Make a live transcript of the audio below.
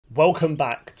Welcome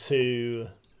back to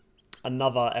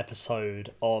another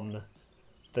episode on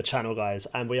the channel, guys,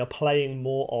 and we are playing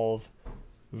more of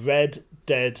Red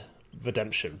Dead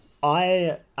Redemption.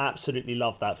 I absolutely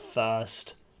love that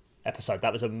first episode.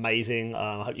 That was amazing.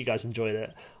 I hope you guys enjoyed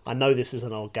it. I know this is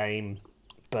an old game,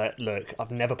 but look,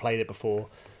 I've never played it before.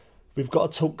 We've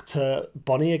got to talk to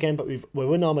Bonnie again, but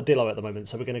we're in Armadillo at the moment,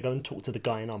 so we're going to go and talk to the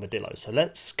guy in Armadillo. So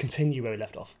let's continue where we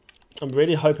left off. I'm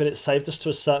really hoping it saved us to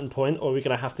a certain point, or we're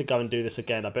going to have to go and do this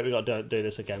again. I bet we got to do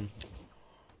this again.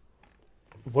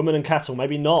 Women and cattle,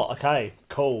 maybe not. Okay,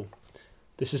 cool.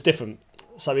 This is different.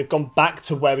 So we've gone back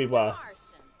to where we were.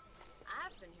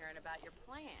 I've been hearing about your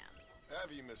plans. Have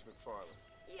you, Miss McFarland?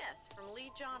 Yes, from Lee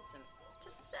Johnson.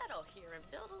 To settle here and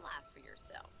build a life for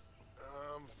yourself.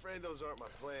 I'm afraid those aren't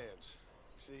my plans.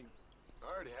 See,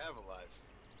 I already have a life.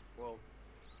 Well,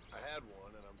 I had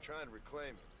one, and I'm trying to reclaim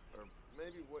it. Or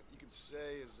maybe what you could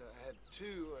say is I had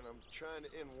two, and I'm trying to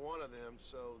end one of them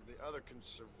so the other can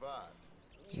survive.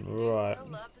 You do so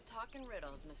love to talk in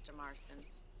riddles, Mr. Marston.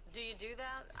 Do you do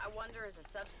that? I wonder, as a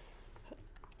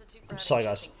substitute for having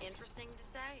anything interesting to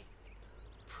say?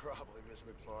 Probably, Miss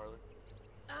McFarland.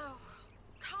 Oh,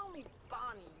 call me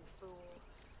Bonnie, you fool.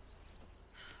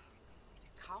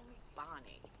 Call me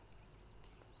Bonnie.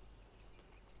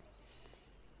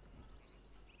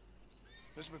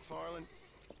 Miss McFarland,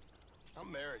 I'm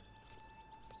married.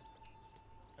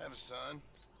 I have a son.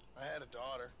 I had a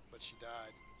daughter, but she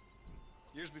died.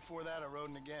 Years before that, I rode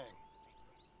in a gang.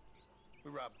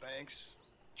 We robbed banks,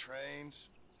 trains,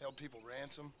 held people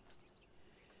ransom.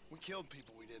 We killed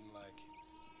people we didn't like.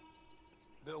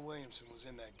 Bill Williamson was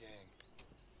in that gang.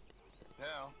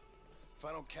 Now, if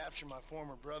I don't capture my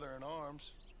former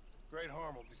brother-in-arms, great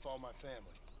harm will befall my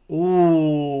family.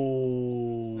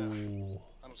 Ooh. Now,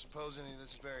 I don't suppose any of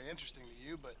this is very interesting to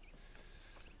you, but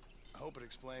I hope it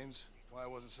explains why I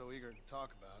wasn't so eager to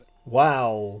talk about it.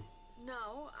 Wow.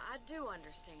 No, I do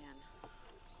understand.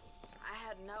 I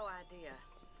had no idea.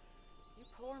 You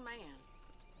poor man.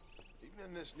 Even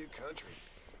in this new country,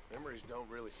 memories don't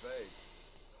really fade.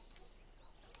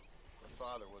 My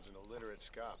father was an illiterate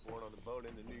Scot born on the boat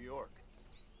into New York.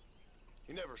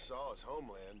 He never saw his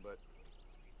homeland, but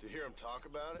to hear him talk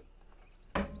about it,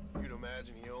 you'd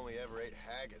imagine he only ever ate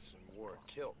haggis and wore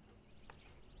a kilt.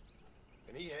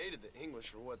 And he hated the English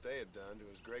for what they had done to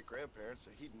his great-grandparents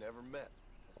that he'd never met.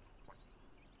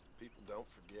 People don't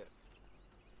forget.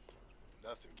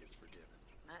 Nothing gets forgiven.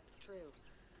 That's true.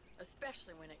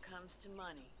 Especially when it comes to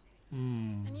money.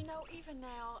 Mm. And you know, even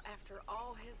now, after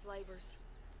all his labors,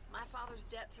 my father's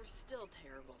debts are still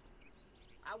terrible.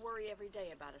 I worry every day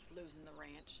about us losing the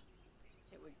ranch.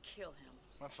 It would kill him.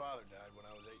 My father died when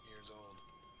I was 8 years old.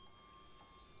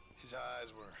 His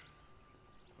eyes were,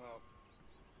 well,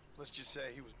 let's just say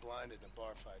he was blinded in a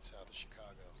bar fight south of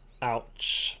Chicago.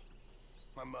 Ouch.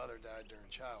 My mother died during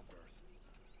childbirth.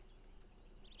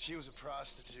 She was a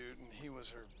prostitute, and he was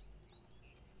her...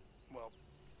 Well,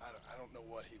 I don't know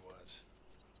what he was.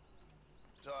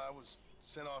 So I was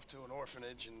sent off to an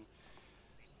orphanage and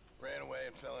ran away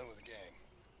and fell in with a gang.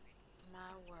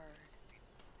 My word.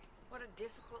 What a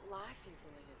difficult life you've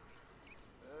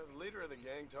lived. The leader of the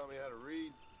gang taught me how to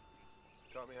read.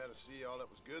 Taught me how to see all that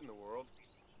was good in the world.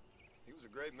 He was a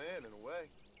great man in a way.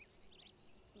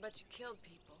 But you killed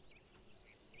people.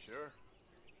 Sure.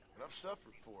 And I've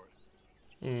suffered for it.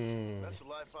 Mm. That's the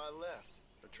life I left.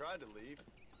 I tried to leave.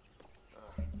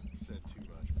 Said too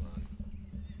much, Bonnie.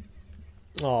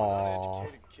 Aww.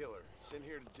 Uneducated killer, sent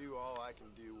here to do all I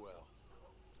can do well.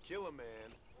 Kill a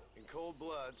man in cold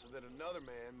blood so that another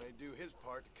man may do his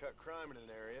part to cut crime in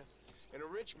an area, and a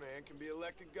rich man can be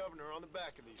elected governor on the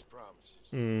back of these promises.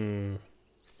 Mm.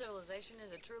 Civilization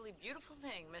is a truly beautiful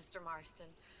thing, Mr.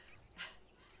 Marston.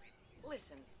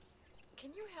 Listen, can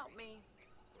you help me?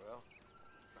 Well,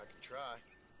 I can try.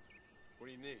 What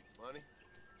do you need? Money?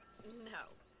 No,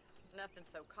 nothing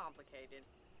so complicated.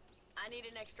 I need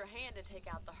an extra hand to take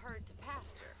out the herd to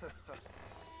pasture.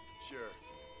 Sure.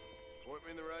 Point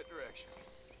me in the right direction.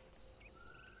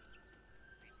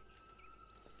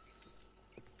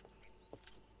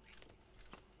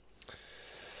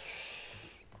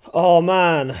 Oh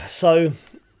man, so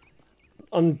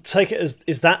I'm taking it as,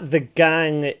 is that the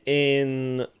gang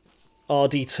in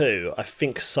RD2? I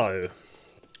think so.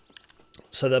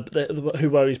 So who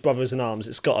were his brothers in arms?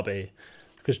 It's got to be,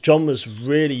 because John was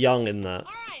really young in that.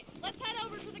 All right, let's head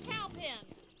over to the cow pen.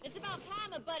 It's about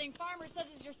time a budding farmer such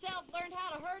as yourself learned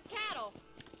how to herd cattle.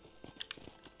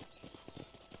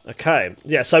 Okay,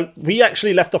 yeah. So we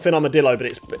actually left off in Armadillo, but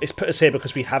it's put us here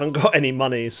because we haven't got any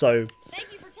money. So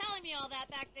Thank you for telling me all that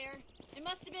back there. It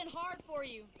must have been hard for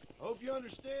you. Hope you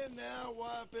understand now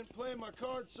why I've been playing my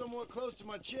cards somewhat close to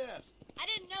my chest. I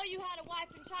didn't know you had a wife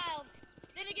and child.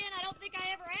 Then again, I don't think I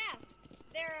ever asked.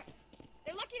 They're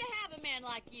lucky to have a man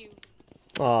like you.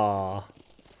 Ah.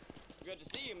 Good to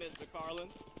see you, Miss McFarland.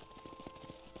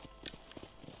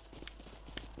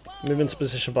 Move into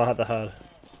position behind the herd.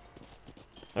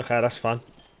 Okay, that's fine.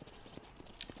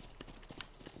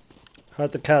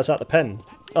 Herd the cows out the pen.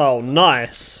 Oh,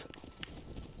 nice.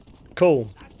 Cool.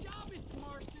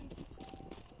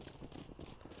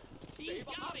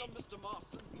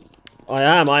 I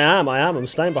am. I'm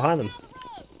staying behind them.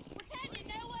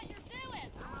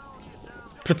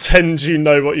 Pretend you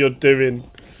know what you're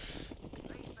doing.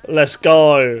 Let's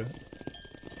go.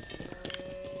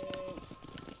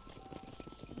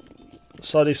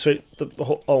 Slowly sweep the...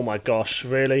 Oh my gosh,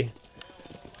 really?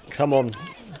 Come on.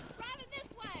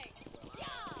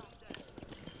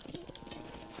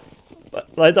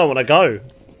 But they don't want to go.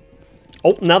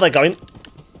 Oh, now they're going.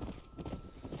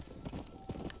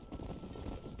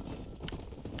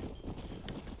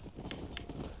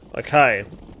 Okay.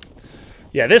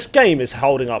 Yeah, this game is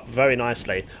holding up very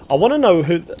nicely. I want to know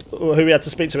who we had to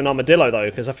speak to in Armadillo though,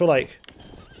 because I feel like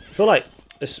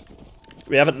this,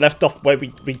 we haven't left off where we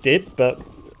did, but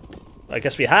I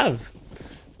guess we have.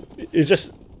 It's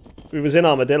just we was in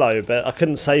Armadillo, but I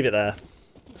couldn't save it there.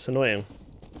 It's annoying.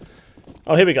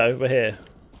 Oh, here we go. We're here.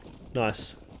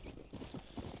 Nice.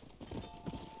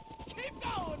 Keep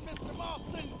going, Mr.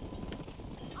 Marston.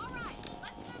 All right,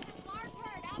 let's move this large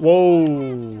herd out.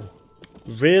 Whoa.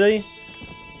 Really?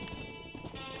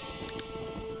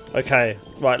 Okay.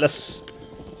 Right, let's...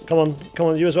 Come on. Come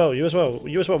on, you as well. You as well.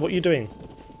 You as well. What are you doing?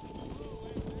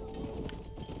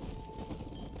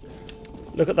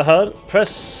 Look at the herd.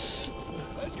 Press...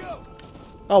 Let's go.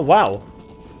 Oh, wow.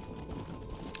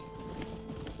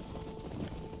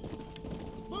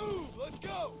 Move. Let's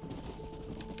go.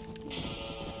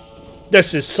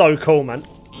 This is so cool, man.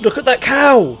 Look at that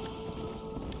cow!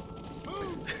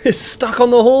 It's stuck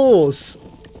on the horse!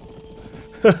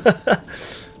 Stay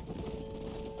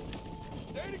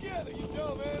together, you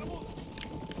dumb animals.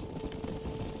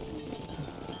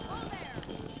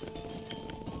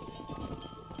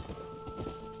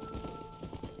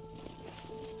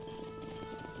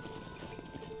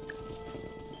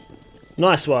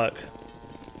 Nice work.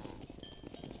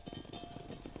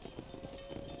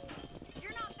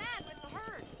 You're not bad with the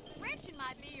herd. Ranching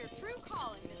might be your true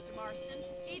calling, Mr. Marston.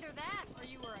 Either that, or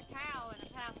you were a cow in a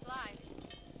past life.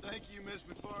 Thank you, Miss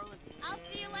McFarland. I'll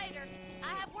see you later. I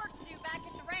have work to do back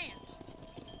at the ranch.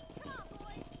 Come on,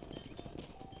 boy.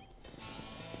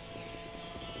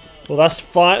 Well, that's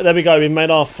fine. There we go. We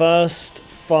made our first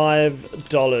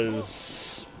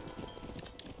 $5.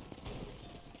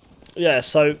 Yeah,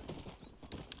 so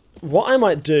what I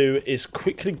might do is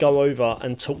quickly go over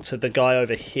and talk to the guy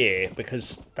over here,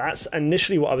 because that's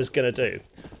initially what I was going to do.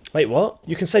 Wait, what?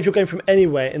 You can save your game from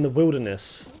anywhere in the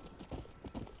wilderness.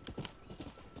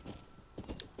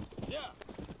 Yeah.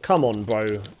 Come on,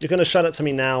 bro. You're going to show that to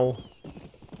me now.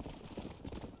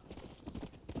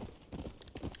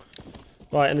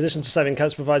 Right, in addition to saving,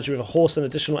 camps provides you with a horse and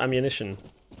additional ammunition.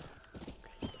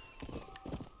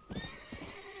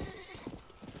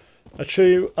 A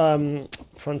true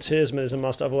frontiersman is a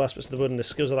master of all aspects of the wilderness.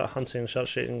 Skills are like hunting,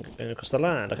 sharpshooting, and across the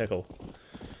land. Okay, cool.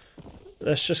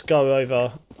 Let's just go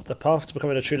over. The path to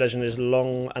becoming a true legend is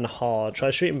long and hard.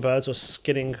 Try shooting birds or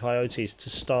skinning coyotes to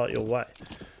start your way.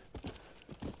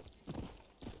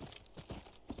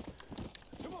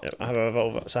 Yep, I have a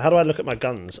revolver. So how do I look at my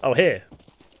guns? Oh, here.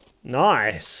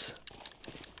 Nice.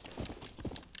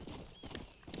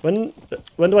 When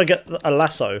do I get a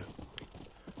lasso?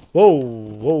 Whoa,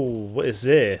 whoa, what is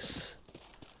this?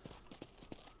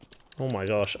 Oh my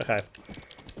gosh, okay.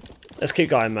 Let's keep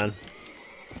going, man.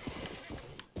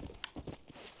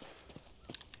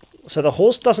 So the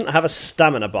horse doesn't have a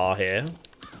stamina bar here.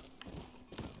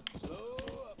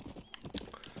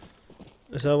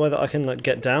 Is there a way that I can like,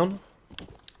 get down?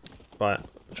 Right,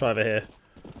 try over here.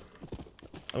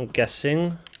 I'm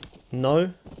guessing.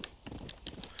 No.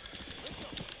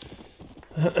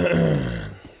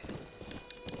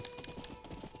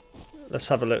 Let's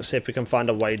have a look, see if we can find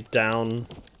a way down.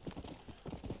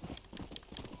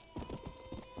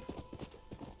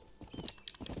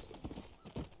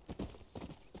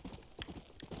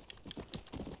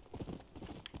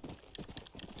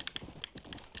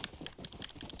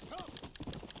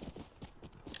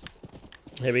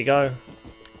 Here we go.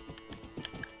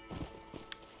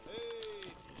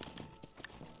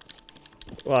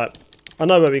 Right, I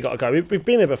know where we gotta go. We've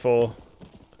been here before.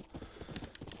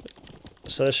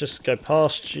 So let's just go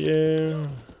past you.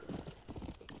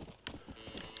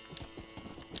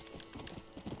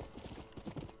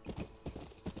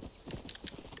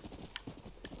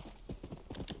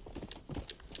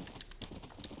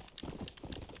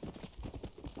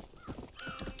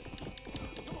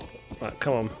 Right,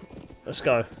 come on. Let's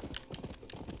go.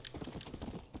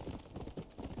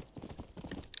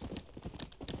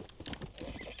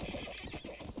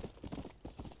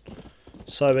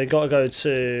 So we got to go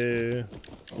to...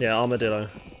 Yeah, Armadillo.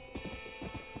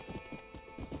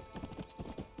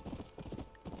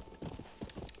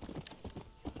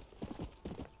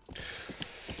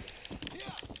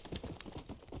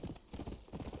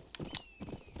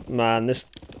 Man,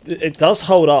 it does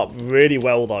hold up really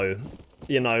well though.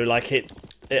 You know, like it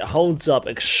holds up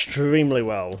extremely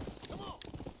well.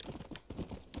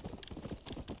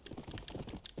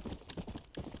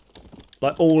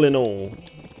 Like all in all.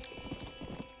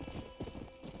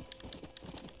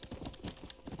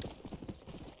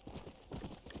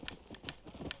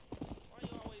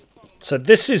 So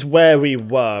this is where we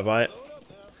were, right?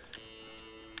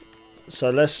 So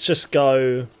let's just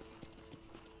go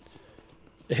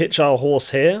hitch our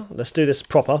horse here. Let's do this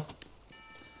proper.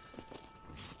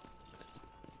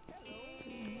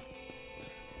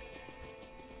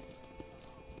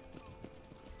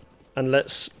 And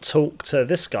let's talk to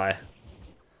this guy.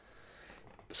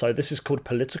 So this is called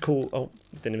political... Oh,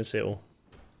 didn't even see it all.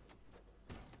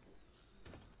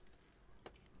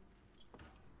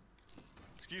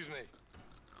 Excuse me.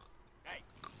 Hey,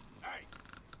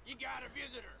 you got a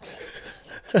visitor.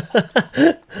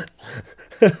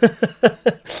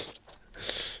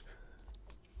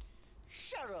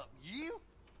 Shut up, you.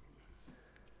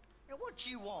 Now what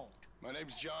you want? My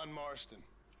name's John Marston.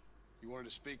 You wanted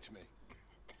to speak to me.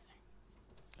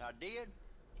 I did.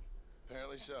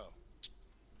 Apparently so.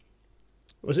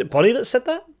 Was it Bonnie that said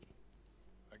that?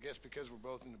 I guess because we're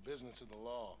both in the business of the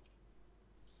law.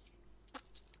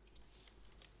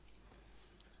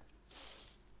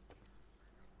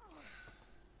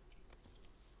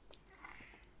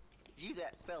 You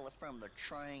that fella from the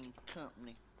train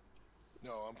company,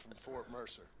 No, I'm from Fort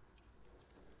Mercer.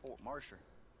 Fort Mercer.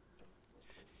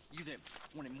 You that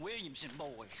one of them Williamson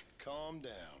boys. Calm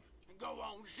down. Go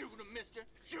on, shoot him, mister.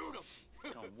 Shoot him.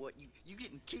 On what? You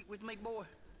getting kicked with me, boy?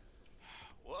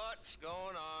 What's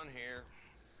going on here?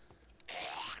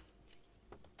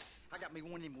 I got me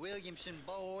one of them Williamson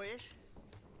boys.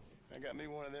 I got me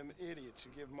one of them idiots who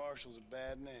give marshals a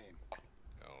bad name.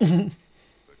 Oh,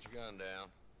 put your gun down.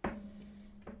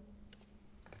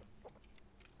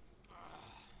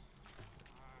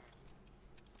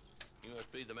 You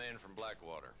must be the man from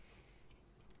Blackwater.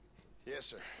 Yes,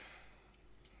 sir.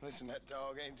 Listen, that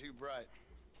dog ain't too bright,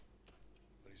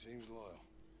 but he seems loyal.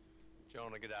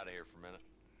 Jonah, get out of here for a minute.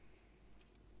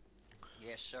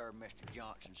 Yes, sir, Mr.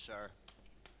 Johnson, sir.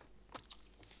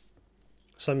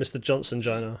 So Mr. Johnson,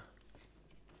 Jonah.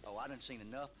 Oh, I done seen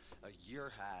enough of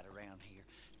your hide around here,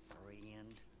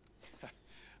 friend.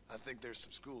 I think there's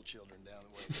some school children down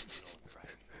the way you're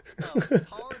going, Frank.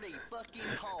 Oh, hardy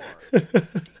fucking hard.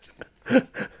 What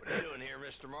are you doing here,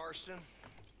 Mr. Marston?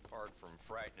 Apart from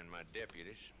frightening my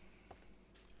deputies.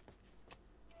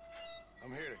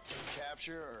 I'm here to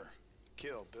capture or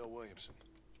kill Bill Williamson.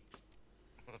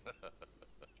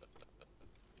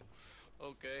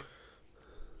 Okay.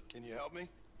 Can you help me?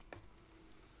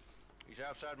 He's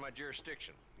outside my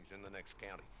jurisdiction. He's in the next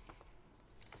county.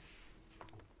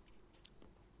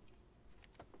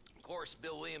 Of course,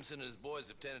 Bill Williamson and his boys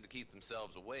have tended to keep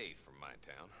themselves away from my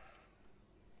town.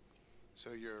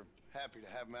 So you're happy to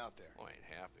have him out there? I ain't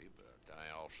happy, but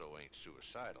I also ain't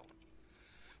suicidal.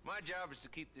 My job is to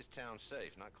keep this town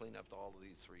safe, not clean up all of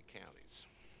these 3 counties.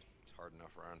 It's hard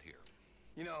enough around here.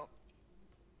 You know,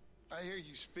 I hear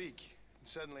you speak, and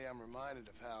suddenly I'm reminded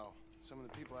of how some of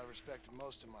the people I respected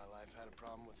most in my life had a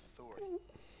problem with authority.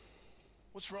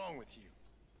 What's wrong with you?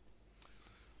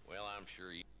 Well, I'm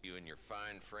sure you and your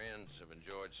fine friends have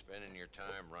enjoyed spending your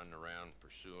time running around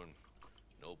pursuing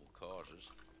noble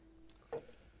causes.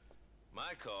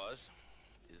 My cause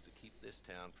is to keep this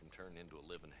town from turning into a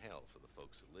living hell for the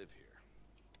folks who live here.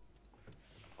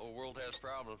 The whole world has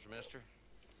problems, mister,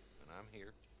 and I'm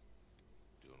here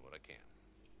doing what I can.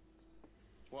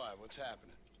 Why? What's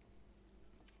happening?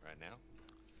 Right now,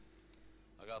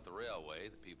 I got the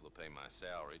railway, the people who pay my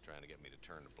salary, trying to get me to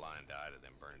turn a blind eye to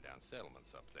them burning down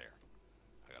settlements up there.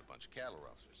 I got a bunch of cattle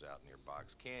rustlers out near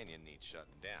Boggs Canyon needs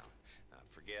shutting down. Not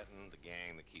forgetting the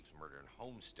gang that keeps murdering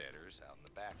homesteaders out in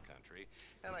the back country.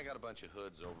 And I got a bunch of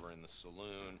hoods over in the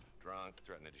saloon, drunk,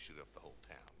 threatening to shoot up the whole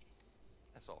town.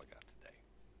 That's all I got today.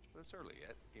 But it's early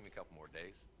yet. Give me a couple more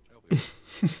days. That'll be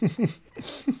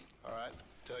All right,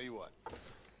 tell you what.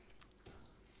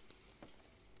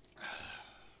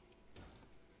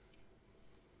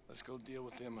 Let's go deal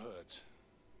with them hoods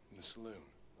in the saloon.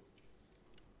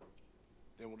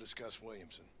 Then we'll discuss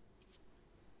Williamson.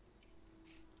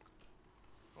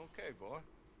 okay, boy.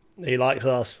 He likes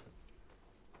us.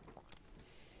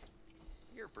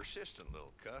 persistent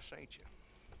little cuss, ain't you?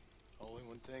 Only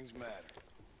when things matter.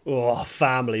 Oh,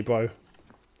 family, bro.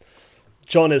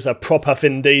 John is a proper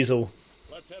Vin Diesel.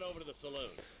 Let's head over to the saloon.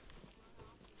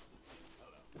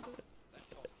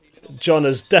 John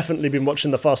has definitely been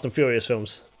watching the Fast and Furious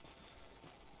films.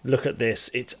 Look at this.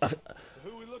 It's So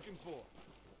who we looking for?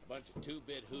 A bunch of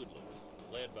two-bit hoodlums,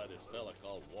 led by this fella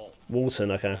called Walt.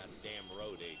 Walton, okay. Damn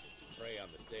road agents who prey on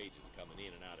the stages coming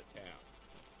in and out of town.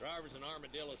 Drivers in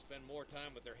Armadillo spend more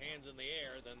time with their hands in the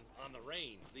air than on the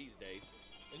reins these days.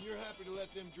 And you're happy to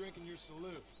let them drink in your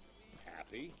saloon?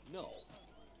 Happy? No.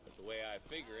 But the way I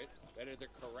figure it, better they're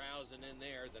carousing in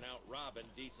there than out robbing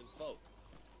decent folk.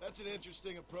 That's an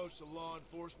interesting approach to law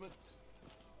enforcement.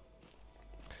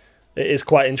 It is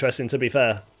quite interesting, to be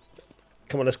fair.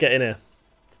 Come on, let's get in here.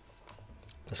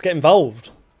 Let's get involved.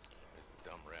 This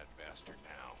dumb rat bastard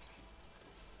now.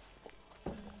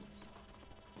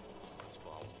 Let's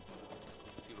follow.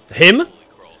 See what Him? hole he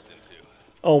crawls into.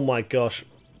 Oh my gosh.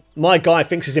 My guy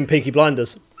thinks he's in Peaky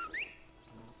Blinders.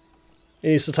 He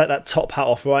needs to take that top hat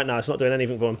off right now. It's not doing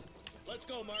anything for him. Let's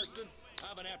go, Marston.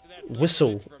 I've been after that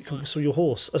Whistle. You can whistle your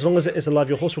horse. As long as it is alive,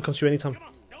 your horse will come to you anytime.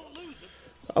 Don't lose it.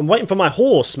 I'm waiting for my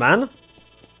horse, man.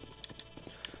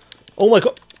 Oh my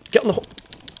god. Get on the horse.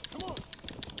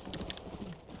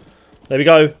 There we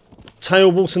go.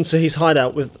 Tail Walton to his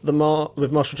hideout with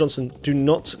Marshall Johnson. Do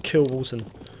not kill Walton.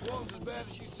 Walton's as bad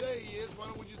as you say he is. Why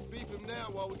don't we just beef him now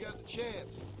while we got the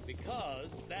chance? Because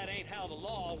that ain't how the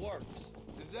law works.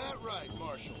 Is that right,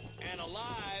 Marshal? And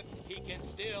alive, he can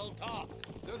still talk.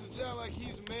 Doesn't sound like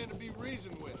he's a man to be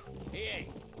reasoned with. He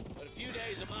ain't. But a few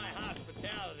days of my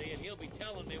hospitality and he'll be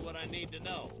telling me what I need to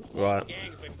know. Right. The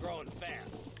gang's been growing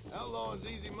fast. Outlawing's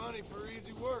easy money for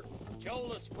easy work.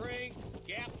 Chola Springs,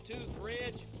 Gap Tooth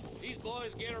Ridge, these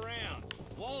boys get around.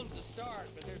 Walton's the start,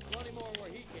 but there's plenty more where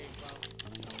he came from.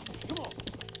 Come on.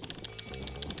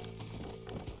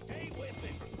 Stay with me,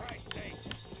 for Christ's sake.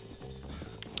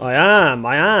 I am.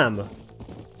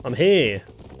 I'm here.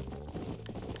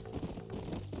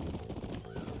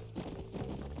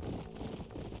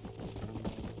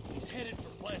 He's headed for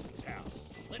Pleasant's house.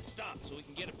 Let's stop so we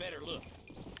can get a better look.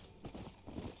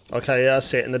 Okay, yeah, I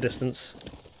see it in the distance.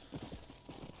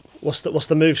 What's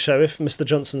the move, Sheriff? Mr.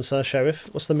 Johnson, sir, Sheriff.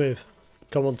 What's the move?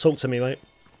 Come on, talk to me, mate.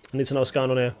 I need to know what's going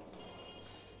on here.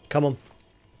 Come on.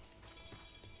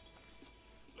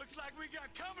 Looks like we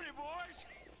got company, boys.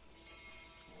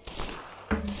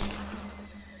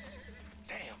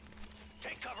 Damn.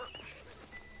 Take cover.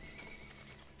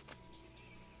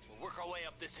 We'll work our way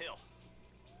up this hill.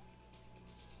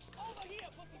 Over here,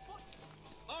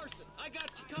 Arson, I got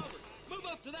you covered. Move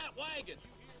up to that wagon.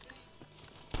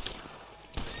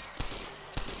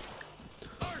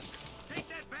 Arson, take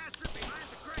that bastard behind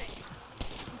the crate.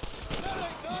 That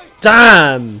ain't nice.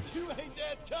 Damn! You ain't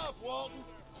that tough, Walton.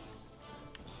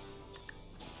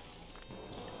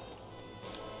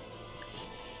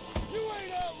 You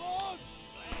ain't outlaws.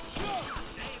 Chuck.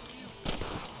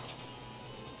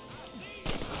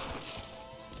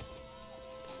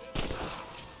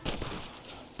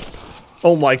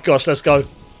 Oh my gosh, let's go.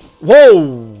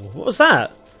 Whoa! What was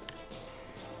that?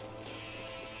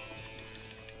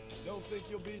 Don't think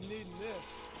you'll be needing this.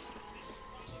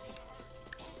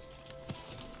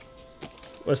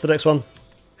 Where's the next one?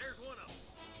 There's one of them.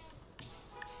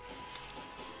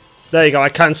 There you go, I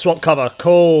can swap cover.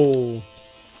 Cool.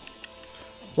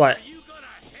 Right. Are you gonna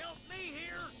help me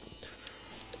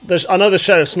here? I know the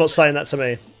sheriff's not saying that to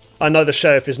me. I know the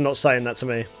sheriff is not saying that to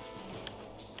me.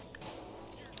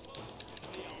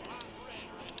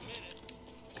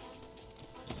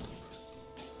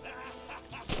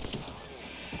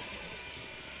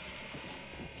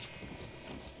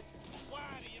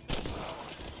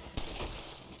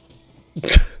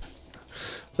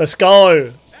 Let's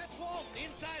go. That's Walton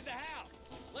inside the house.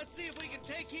 Let's see if we can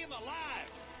take him alive.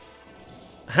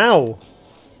 How?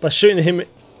 By shooting him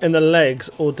in the legs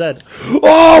or dead.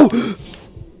 Oh!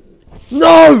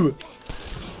 No!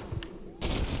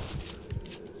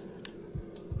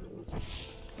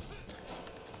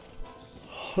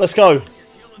 Let's go. Your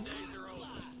killing days are over.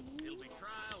 It'll be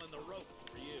trial and the rope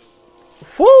for you.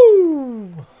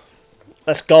 Woo!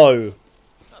 Let's go.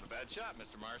 Not a bad shot,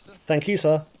 Mr. Marston. Thank you,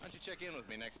 sir. Why don't you check in with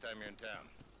me next time you're in town?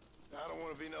 I don't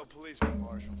want to be no policeman,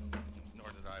 Marshal. Nor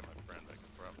did I, my friend. I can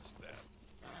promise you that.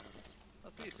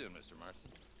 I'll see you soon, Mr.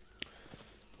 Marston.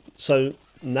 So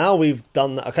now we've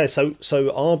done that. Okay, so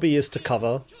RB is to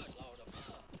cover.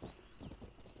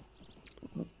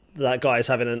 That guy is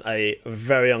having a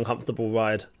very uncomfortable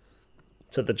ride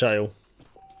to the jail.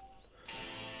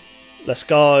 Let's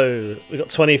go. We got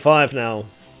 25 now.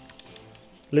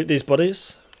 Loot these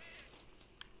bodies.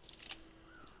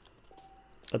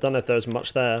 I don't know if there's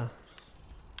much there.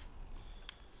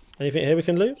 Anything here we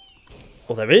can loot?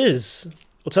 Oh, there is!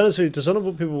 Alternatively,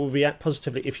 dishonourable people will react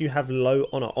positively if you have low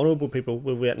honour. Honourable people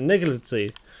will react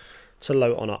negatively to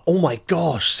low honour. Oh my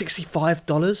gosh,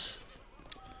 $65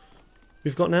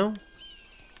 we've got now?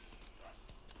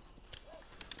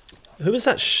 Who is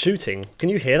that shooting? Can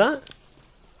you hear that?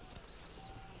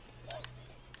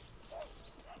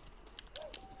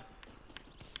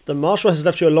 The marshal has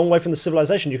left you a long way from the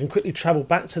civilization. You can quickly travel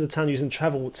back to the town using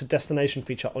travel to destination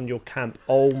feature on your camp.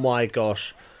 Oh my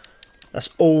gosh. That's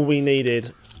all we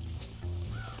needed.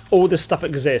 All this stuff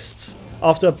exists.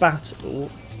 After a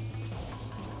battle...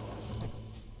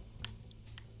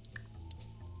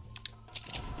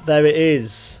 There it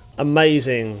is.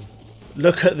 Amazing.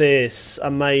 Look at this.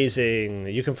 Amazing.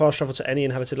 You can fast travel to any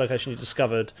inhabited location you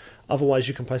discovered. Otherwise,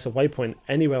 you can place a waypoint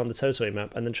anywhere on the territory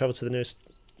map and then travel to the nearest...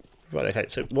 Right, okay.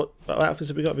 So what outfits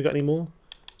have we got? Have we got any more?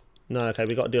 No, okay.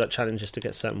 We've got to do like challenges to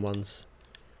get certain ones.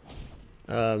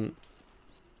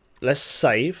 Let's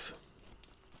save.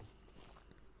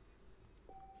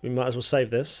 We might as well save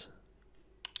this.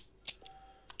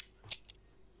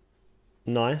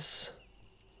 Nice.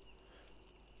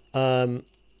 And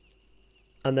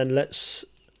then let's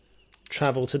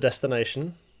travel to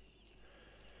destination.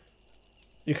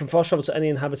 You can fast travel to any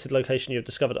inhabited location you've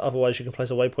discovered. Otherwise, you can place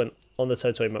a waypoint on the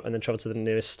territory map and then travel to the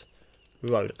nearest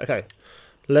road. Okay.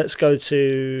 Let's go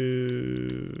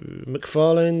to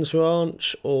McFarlane's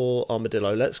Ranch or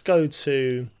Armadillo. Let's go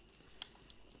to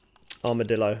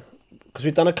Armadillo. Because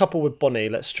we've done a couple with Bonnie.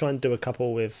 Let's try and do a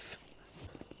couple with...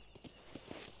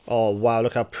 Oh, wow.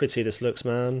 Look how pretty this looks,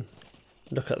 man.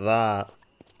 Look at that.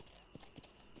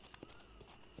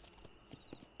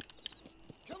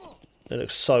 It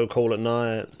looks so cool at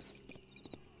night.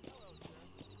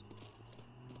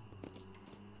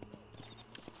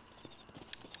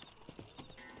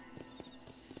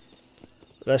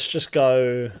 Let's just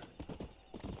go...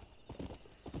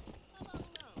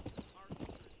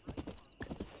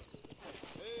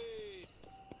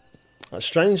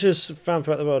 Strangers found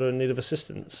throughout the world are in need of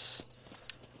assistance.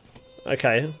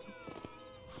 Okay.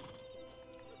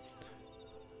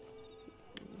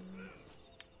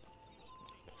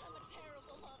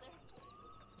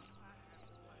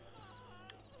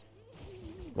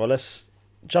 Well, let's...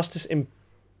 Justice in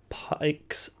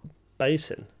Pike's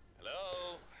Basin.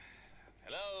 Hello?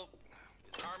 Hello?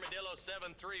 It's Armadillo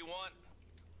 731.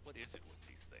 What is it with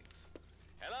these things?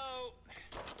 Hello?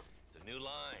 It's a new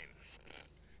line.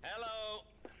 Hello?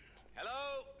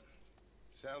 Hello?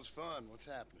 Sounds fun. What's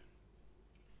happening?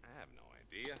 I have no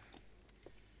idea.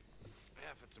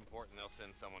 Yeah, if it's important, they'll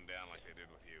send someone down like they did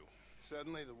with you.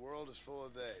 Suddenly, the world is full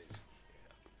of theys.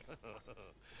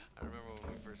 I remember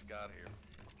when we first got here.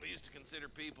 We used to consider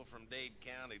people from Dade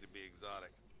County to be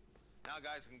exotic. Now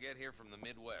guys can get here from the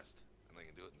Midwest, and they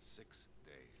can do it in 6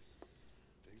 days.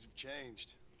 Things have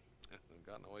changed. They've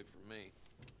gotten away from me.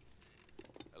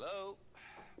 Hello?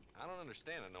 I don't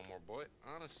understand it no more, boy.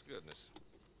 Honest to goodness.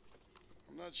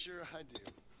 I'm not sure I do.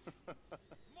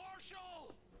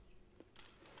 Marshal!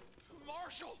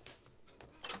 Marshal!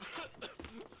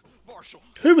 Marshal!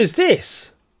 Who is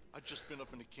this? I just been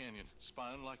up in the canyon,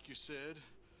 spying like you said.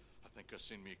 I think I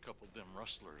seen me a couple of them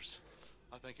rustlers.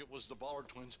 I think it was the Ballard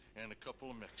twins and a couple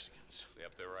of Mexicans. They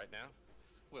up there right now?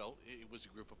 Well, it was a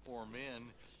group of 4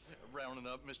 men rounding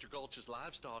up Mr. Gulch's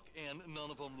livestock, and none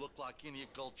of them looked like any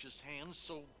of Gulch's hands,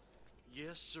 so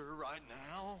yes, sir, right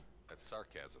now. That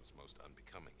sarcasm's most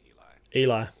unbecoming, Eli.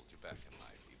 Eli. Hold you back in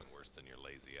life, even worse than your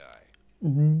lazy eye.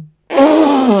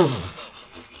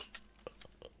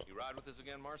 You ride with us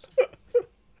again, Marson?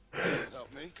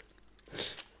 Help me?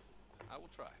 I will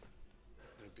try.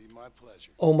 It'd be my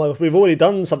pleasure. Oh my, we've already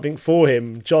done something for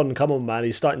him. John, come on, man.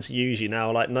 He's starting to use you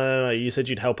now. Like, no, you said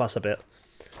you'd help us a bit.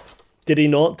 Did he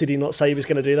not? Did he not say he was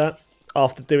going to do that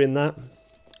after doing that?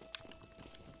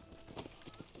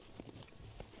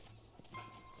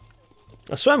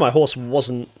 I swear my horse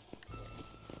wasn't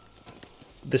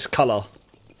this colour.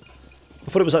 I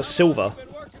thought it was like silver.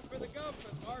 Been working for the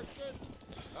government, Marston.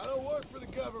 I don't work for the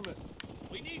government.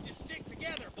 We need to stick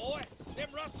together, boy. Them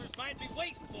rustlers might be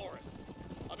waiting for us.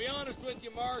 I'll be honest with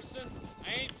you, Marston.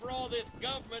 I ain't for all this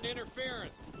government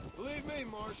interference. Believe me,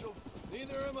 Marshal,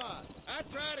 neither am I. I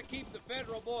try to keep the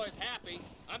federal boys happy.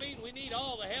 I mean, we need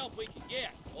all the help we can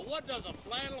get. Well, what does a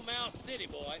flannel-mouthed city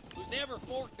boy who's never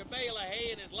forked a bale of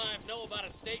hay in his life know about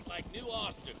a state like New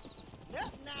Austin?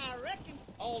 Nothing, I reckon.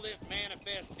 All this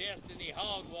manifest destiny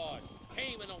hogwash,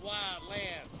 taming a wild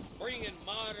land, bringing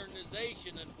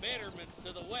modernization and betterments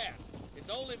to the West. It's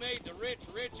only made the rich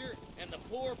richer and the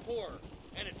poor poorer,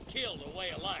 and it's killed a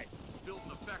way of life.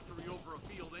 building a factory over a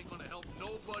field ain't gonna help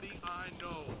nobody I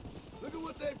know. Look at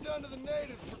what they've done to the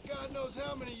natives for God knows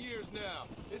how many years now.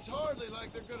 It's hardly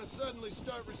like they're gonna suddenly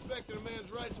start respecting a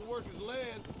man's right to work his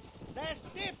land. That's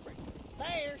different.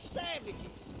 They're savages.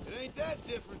 It ain't that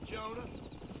different, Jonah.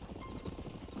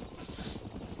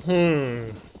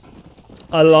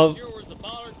 I love... Sure was the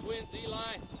Ballard twins,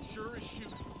 Eli? Sure as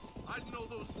shooting. I'd know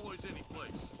those boys any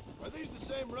place. Are these the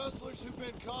same rustlers who've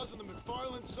been causing the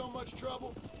McFarlands so much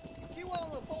trouble? If you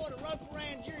want to avoid a rope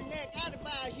around your neck, I'd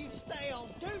advise you to stay on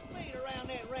 2 feet around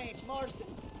that ranch, Marston.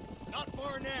 Not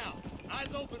far now.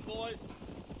 Eyes open, boys.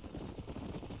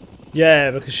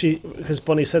 Yeah, because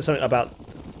Bonnie said something about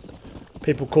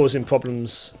people causing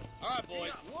problems. All right,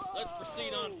 boys. Let's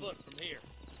proceed on foot from here.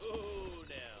 Ooh,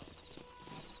 now.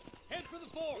 Head for the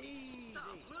fort.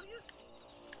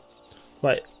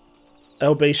 Wait,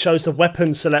 LB shows the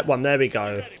weapon select one. There we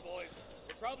go. Ready, boys.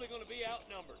 We're probably going to be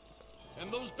outnumbered.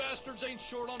 And those bastards ain't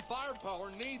short on firepower,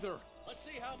 neither. Let's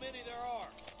see how many there are.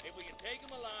 If we can take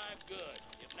them alive, good.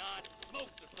 If not,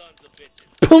 smoke the sons of bitches.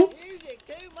 Boom. Music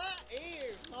to my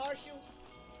ears, Marshal.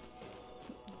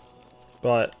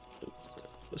 Right.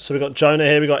 So we've got Jonah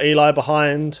here. We've got Eli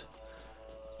behind.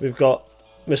 We've got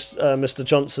Mr.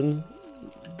 Johnson,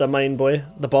 the main boy,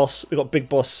 the boss. We've got Big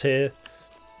Boss here.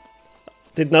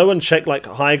 Did no one check, like,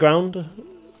 high ground?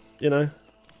 You know?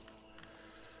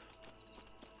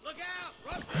 Look out!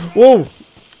 Whoa! Gun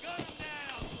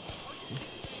down!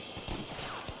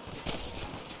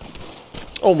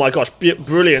 Oh my gosh,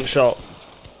 brilliant shot.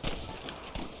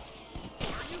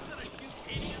 Are you gonna shoot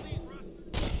any of these rustlers?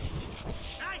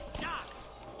 Nice shot!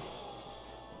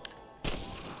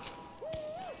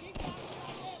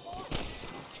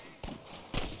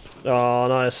 Oh,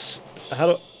 nice. How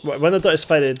do... When the dot is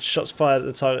faded, shots fired at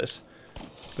the targets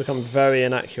become very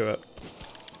inaccurate.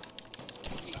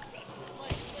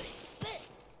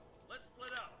 Let's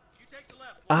split up. You take the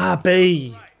left. Ah,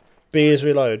 B. B is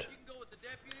reload. You can go with the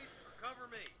deputies or cover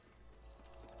me.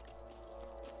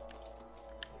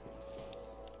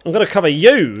 I'm going to cover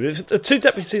you. If the 2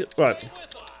 deputies... Right. Of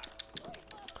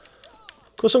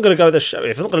course I'm going to go with the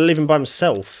sheriff. I'm not going to leave him by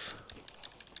himself.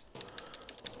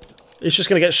 He's just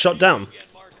going to get shot down. Again,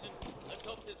 Marston. Let's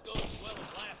hope this goes as well as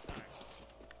last time.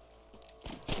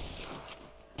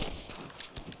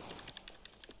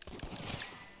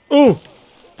 Ooh!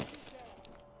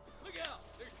 Look out!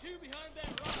 There's 2 behind that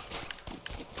rock.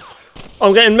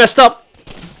 I'm getting messed up.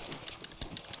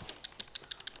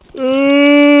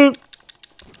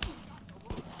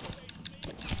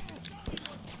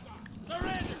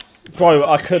 Surrender! Bro,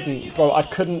 I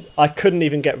couldn't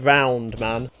even get round,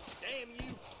 man. Damn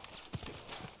you!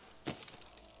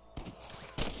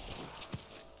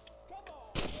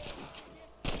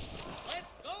 Let's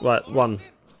go! Right, one.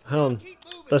 Hang on.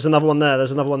 There's another one there.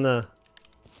 There's another one there.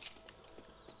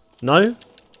 No? There's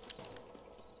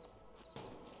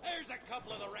a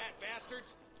couple of the rat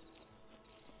bastards.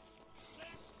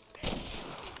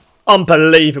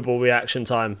 Unbelievable reaction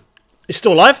time. He's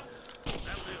still alive? That'll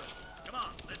do it. Come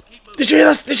on, let's keep moving. Did you hear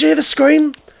that? Did you hear the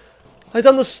scream? I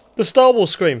done the Star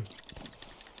Wars scream.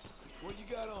 What you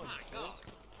got on?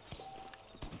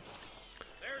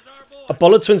 There's our boy. A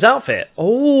Bollard Twins outfit.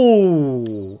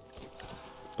 Oh.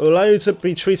 Allow you to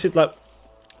be treated like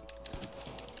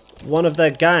one of their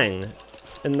gang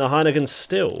in the Heineken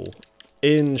still.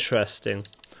 Interesting.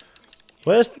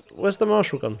 Where's the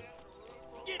marshal gun?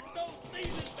 Get those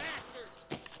thieving bastards.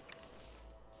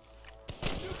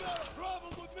 You got a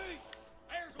problem with me?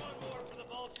 There's one more for the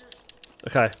vultures.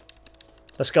 Okay.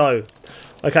 Let's go.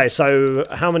 Okay, so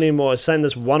how many more? It's saying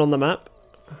there's one on the map.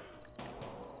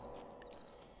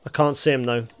 I can't see him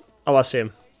though. Oh, I see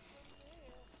him.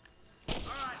 All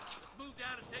right, let's move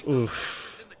down and take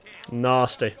Oof. those in the camp.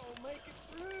 Nasty.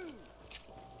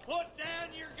 Put down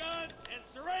your guns and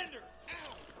surrender.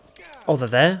 Oh, they're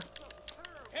there?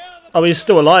 Hell, the Oh, he's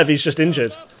still alive. He's just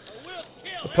injured. or we'll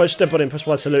kill Approach dead body and press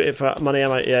Y to loot it for money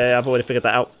ammo. Yeah, I've already figured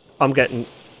that out. I'm getting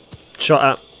shot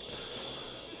at.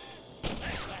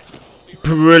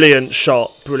 Brilliant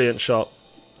shot. Brilliant shot.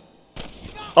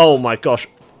 Oh my gosh.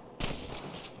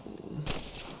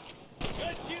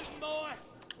 Good shooting, boy.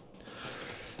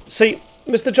 See,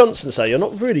 Mr. Johnson, sir, you're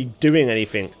not really doing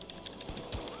anything.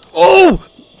 Oh!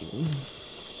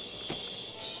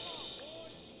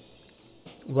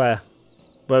 Where?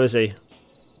 Where is he?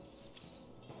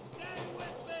 Stay with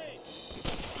me.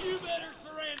 You better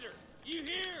surrender. You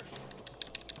hear?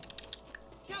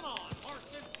 Come on,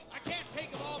 Marston. I can't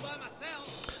take them all by myself.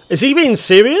 Is he being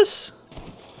serious?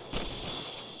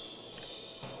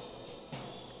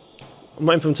 I'm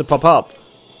waiting for him to pop up.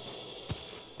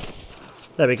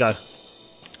 There we go.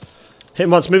 Hit him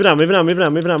once. Move it down, move it down, move it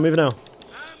down, move it down, move it down.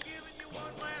 I'm giving you one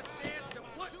last chance to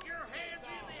put your hands in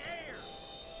the air.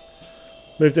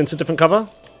 Moved into different cover.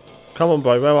 Come on,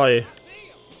 bro. Where are you?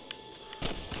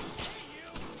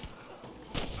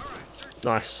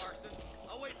 Nice.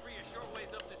 I'll wait for you a short ways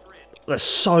up this ridge. There's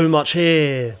so much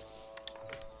here.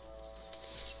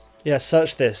 Yeah,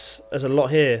 search this. There's a lot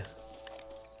here.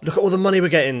 Look at all the money we're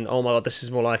getting. Oh my god, this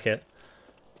is more like it.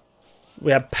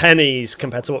 We have pennies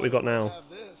compared to what we've got now.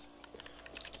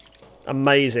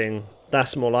 Amazing.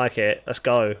 That's more like it. Let's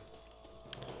go.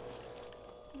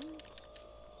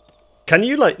 Can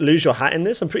you, like, lose your hat in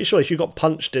this? I'm pretty sure if you got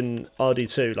punched in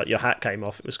RD2, like, your hat came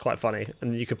off. It was quite funny.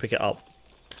 And you could pick it up.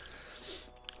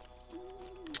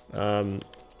 I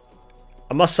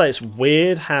must say it's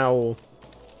weird how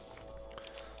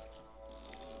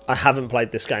I haven't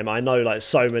played this game. I know, like,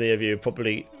 so many of you are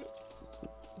probably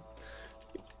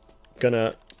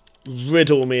gonna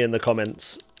riddle me in the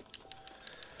comments.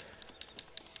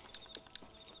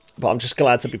 But I'm just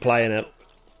glad to be playing it.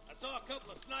 I saw a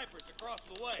couple of snipers across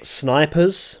the way.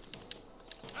 Snipers?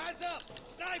 Eyes up!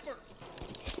 Sniper!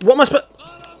 What am I supposed...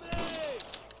 Follow me!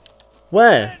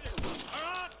 Where? Or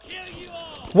I'll kill you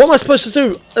all! What am I supposed to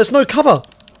do? There's no cover.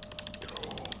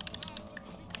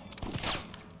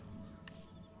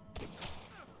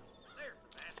 There's the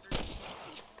bastard.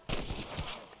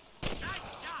 Nice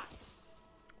shot!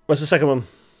 Where's the second one?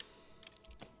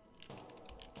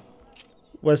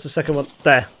 Where's the second one?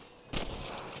 There.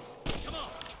 Come on,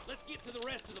 let's get to the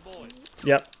rest of the boys.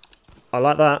 Yep. I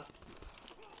like that.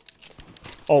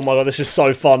 Oh my god, this is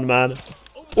so fun, man.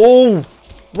 Oh!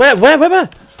 Where?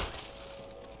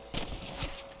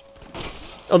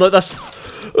 Oh no, that's...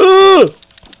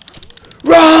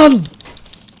 Run!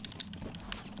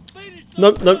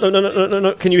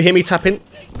 No. Can you hear me tapping?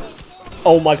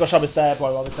 Oh my gosh, I was there,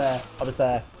 bro. I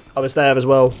was there as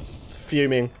well.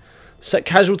 Fuming. Set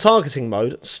casual targeting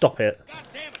mode. Stop it. God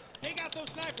damn it! Take out those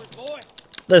snipers, boy!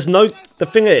 There's no... The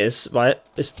thing is, right,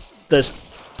 there's... There's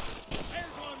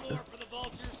one more for the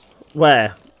vultures.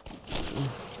 Where?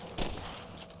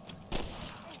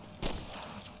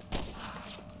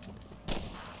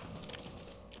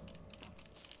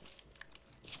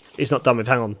 He's not done with,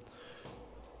 hang on.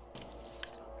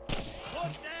 Put down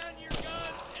your gun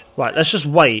and Right, let's just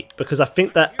wait, because I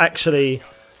think that actually...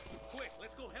 quick,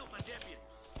 let's go help my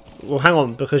deputies. Well, hang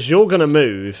on, because you're going to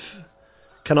move.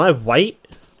 Can I wait?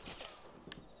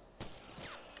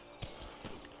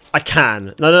 I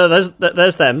can. No,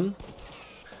 there's them.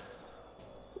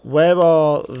 Where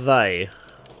are they?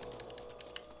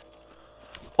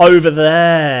 Over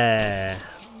there.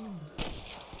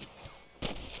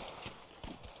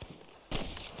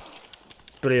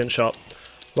 Brilliant shot.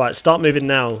 Right, start moving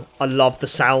now. I love the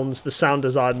sounds, the sound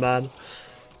design, man.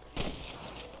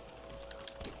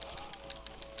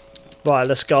 Right,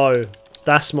 let's go.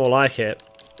 That's more like it.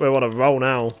 We're on a roll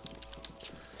now.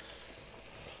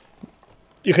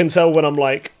 You can tell when I'm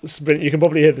like sprint. You can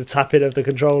probably hear the tapping of the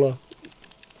controller.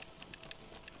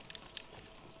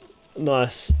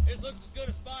 Nice. This looks as good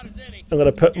a spot as any. I'm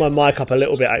gonna put my mic up a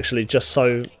little bit actually, just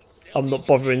so I'm not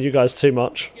bothering you guys too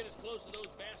much Get as close to those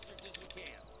bastards as we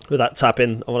can. with that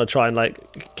tapping. I want to try and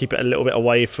like keep it a little bit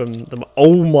away from them.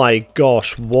 Oh my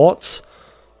gosh! What?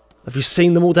 Have you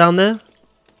seen them all down there?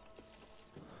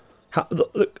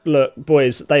 Look,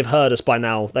 boys, they've heard us by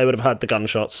now. They would have heard the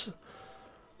gunshots.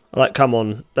 Like, come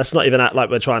on. Let's not even act like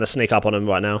we're trying to sneak up on them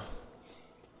right now.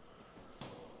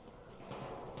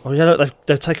 Oh yeah, look,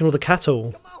 they've taken all the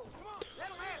cattle. Come on, let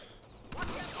 'em have it. Watch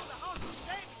out for the horses.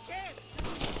 Stand a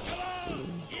chance. Come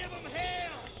on, give them hell!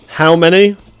 How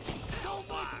many? Don't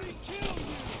make me kill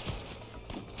you.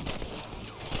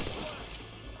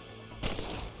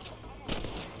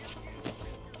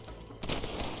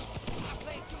 I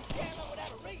played you shallow without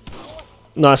a reason,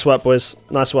 boy. Nice work, boys.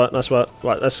 Nice work, nice work.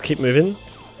 Right, let's keep moving.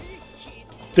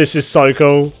 This is so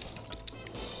cool.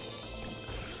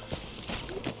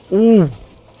 Ooh.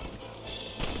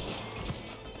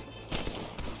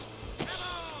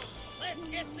 Let's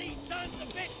get these sons of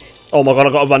bitches! Oh my god,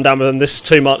 I've got to run down with them. This is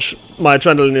too much. My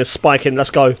adrenaline is spiking.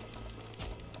 Let's go.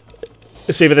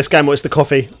 It's either this game or it's the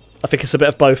coffee. I think it's a bit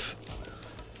of both.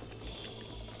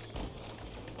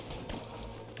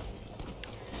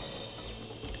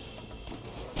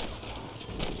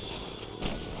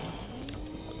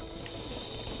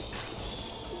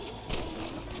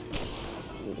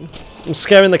 I'm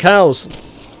scaring the cows.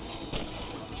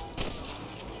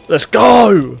 Let's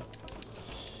go!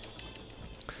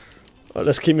 Right,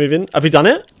 let's keep moving. Have we done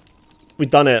it? We've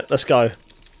done it. Let's go.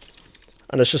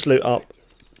 And let's just loot up.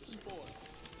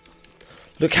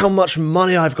 Look how much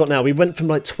money I've got now. We went from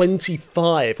like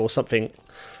 25 or something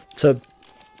to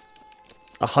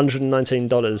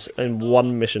 $119 in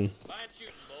one mission. Fine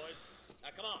shooting, boys. Now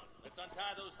come on, let's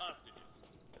untie those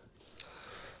hostages.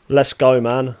 Let's go,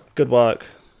 man. Good work.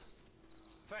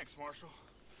 Thanks, Marshal.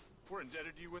 We're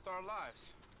indebted to you with our lives.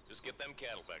 Just get them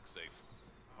cattle back safe.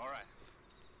 All right.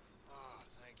 Oh,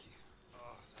 thank you.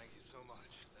 Oh, thank you so much.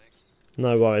 Thank you.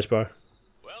 No worries, bro.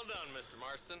 Well done, Mr.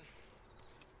 Marston.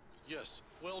 Yes,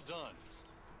 well done.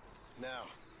 Now,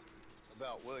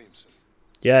 about Williamson.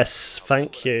 Yes,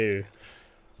 thank you.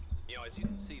 You know, as you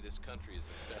can see, this country is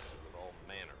infested with all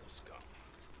manner of scum.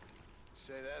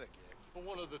 Say that again. Well,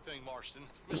 one other thing, Marston.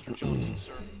 Mr. Johnson,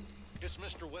 sir. It's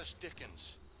Mr. West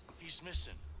Dickens. He's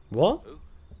missing. What? Who?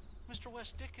 Mr.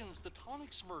 West Dickens, the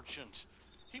tonics merchant.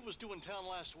 He was due in town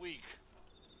last week.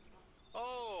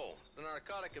 Oh, the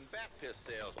narcotic and bat piss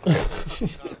salesman.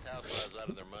 Con's housewives out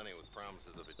of their money with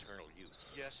promises of eternal youth.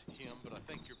 Yes, him, but I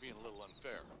think you're being a little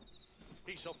unfair.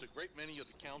 He's helped a great many of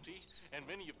the county, and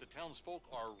many of the townsfolk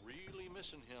are really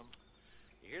missing him.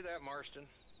 You hear that, Marston?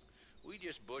 We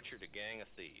just butchered a gang of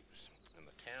thieves, and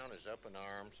the town is up in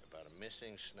arms about a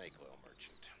missing snake oil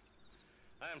merchant.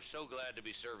 I am so glad to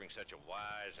be serving such a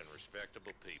wise and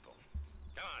respectable people.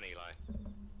 Come on, Eli.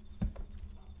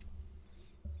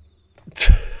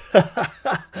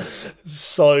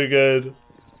 So good.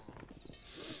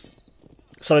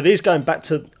 So are these going back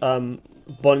to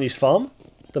Bonnie's farm?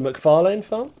 The McFarlane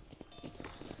farm?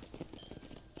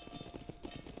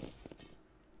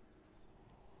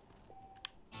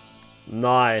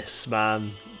 Nice,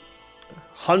 man.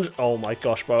 100. Oh my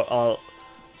gosh, bro.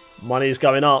 Money's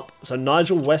going up. So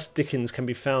Nigel West Dickens can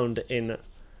be found in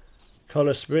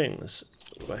Colorado Springs.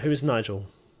 Who is Nigel?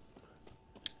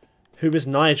 Who is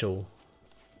Nigel?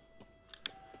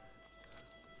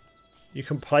 You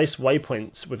can place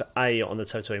waypoints with A on the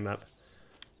Totoi map.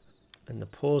 And the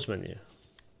pause menu.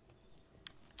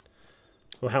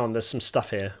 Well, hang on, there's some stuff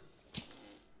here.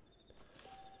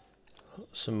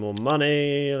 Some more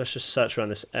money. Let's just search around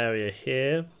this area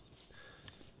here.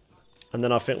 And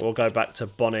then I think we'll go back to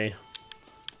Bonnie.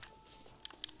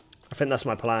 I think that's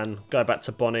my plan. Go back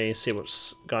to Bonnie, see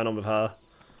what's going on with her.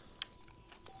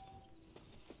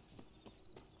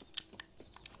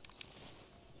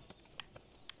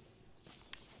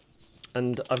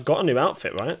 And I've got a new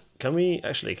outfit, right? Can we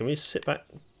sit back?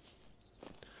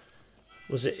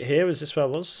 Was it here? Is this where I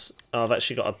was? Oh, I've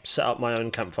actually got to set up my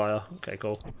own campfire. Okay,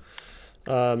 cool.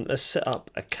 Let's set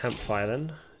up a campfire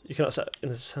then. You cannot set in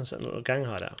a sunset little gang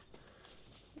hideout.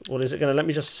 Well, is it going to let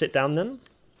me just sit down then?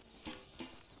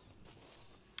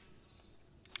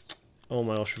 Oh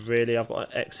my gosh, really? I've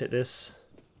got to exit this.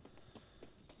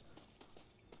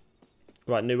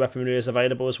 Right, new weaponry is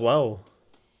available as well.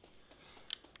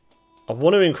 I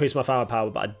want to increase my firepower,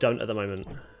 but I don't at the moment.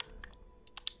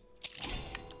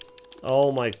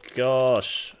 Oh my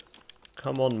gosh.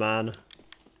 Come on, man.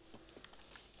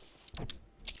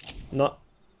 Not...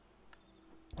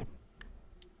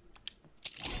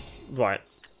 Right.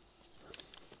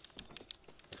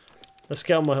 Let's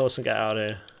get on my horse and get out of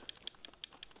here.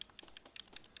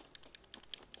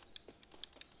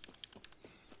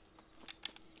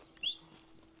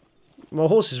 My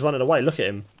horse is running away. Look at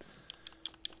him.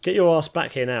 Get your ass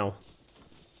back here now.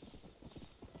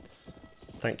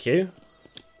 Thank you.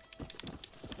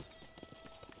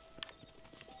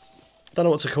 Don't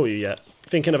know what to call you yet.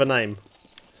 Thinking of a name.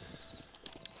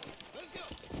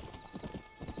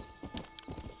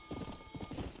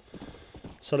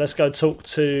 So let's go talk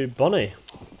to Bonnie.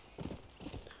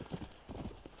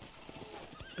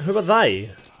 Who are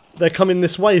they? They're coming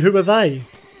this way. Who are they?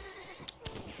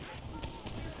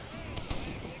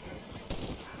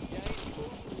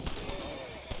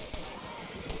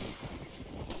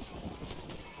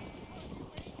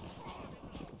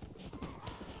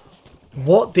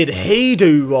 What did he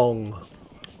do wrong?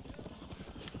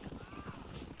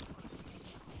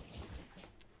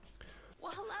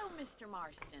 Well, hello, Mr.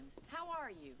 Marston. How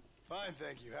are you? Fine,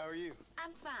 thank you. How are you?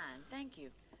 I'm fine, thank you.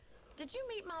 Did you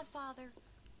meet my father?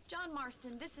 John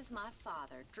Marston, this is my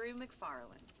father, Drew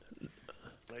McFarland.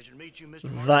 Pleasure to meet you, Mr.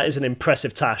 Marston. That is an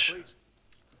impressive tash. Please.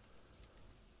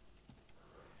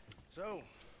 So,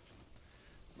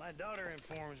 my daughter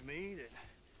informs me that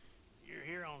you're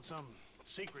here on some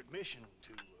secret mission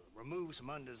to remove some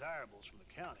undesirables from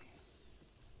the county.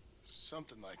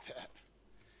 Something like that.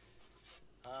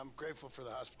 I'm grateful for the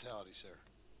hospitality, sir.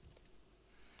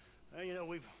 Well, you know,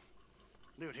 we've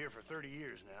lived here for 30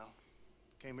 years now.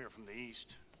 Came here from the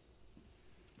east.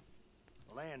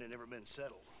 The land had never been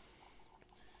settled.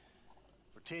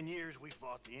 For 10 years, we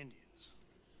fought the Indians.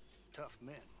 Tough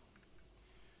men.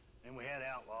 Then we had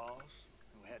outlaws,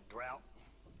 and we had drought,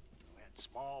 and we had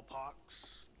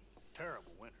smallpox,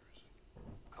 terrible winters.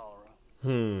 Cholera. I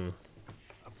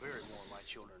buried one of my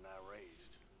children I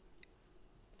raised.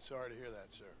 Sorry to hear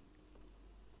that, sir.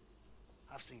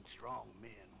 I've seen strong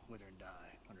men wither and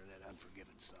die under that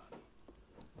unforgiving sun.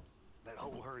 That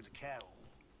whole herds of cattle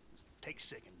take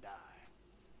sick and die.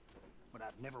 But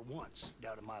I've never once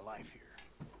doubted my life here.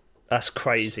 That's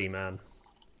crazy, man.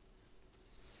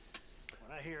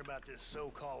 When I hear about this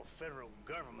so-called federal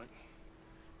government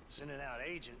sending out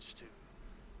agents to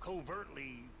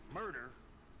covertly murder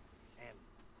and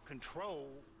control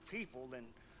people, then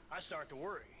I start to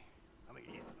worry. I mean,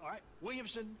 all right,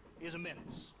 Williamson is a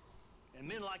menace, and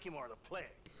men like him are the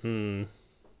plague.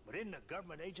 But isn't a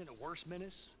government agent a worse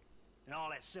menace? And all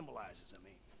that symbolizes, I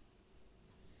mean.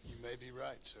 You may be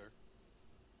right, sir.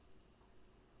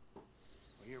 Well,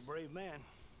 you're a brave man.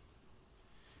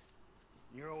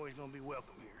 You're always going to be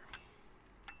welcome here.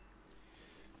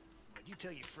 But you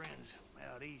tell your friends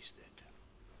out east that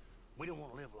we don't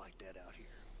want to live like that out here.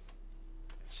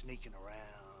 And sneaking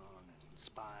around and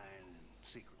spying and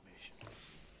secret missions.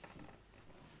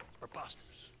 It's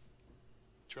preposterous.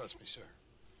 Trust me, sir.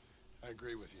 I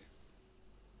agree with you.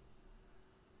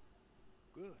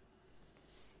 Good.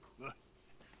 Good.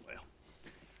 Well,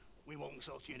 we won't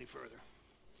insult you any further.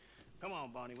 Come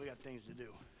on, Bonnie, we got things to do.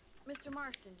 Mr.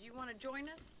 Marston, do you want to join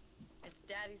us? It's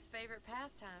Daddy's favorite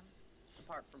pastime.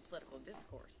 Apart from political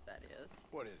discourse, that is.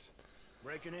 What is?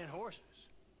 Breaking in horses.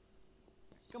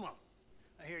 Come on.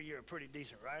 I hear you're a pretty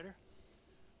decent rider.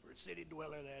 For a city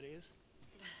dweller, that is.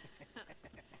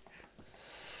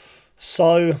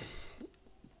 So,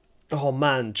 oh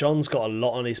man, John's got a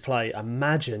lot on his plate.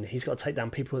 Imagine he's got to take down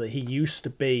people that he used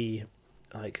to be,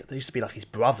 like, they used to be like his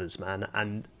brothers, man.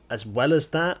 And as well as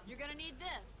that, You're gonna need this,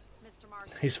 Mr.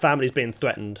 Marston. his family's being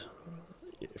threatened.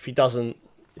 If he doesn't,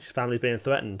 his family's being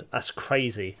threatened. That's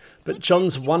crazy. But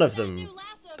John's one of them.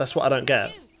 That's what I don't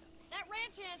get. That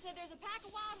ranch hand said there's a pack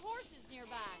of wild horses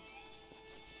nearby.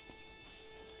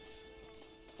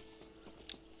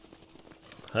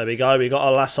 There we go. We got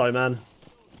our lasso, man.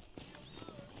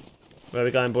 Where are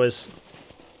we going, boys?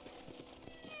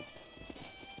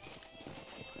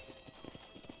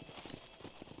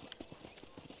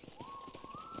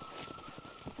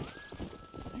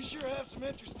 You sure have some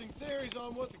interesting theories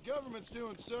on what the government's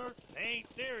doing, sir. They ain't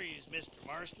theories, Mr.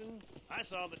 Marston. I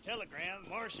saw the telegram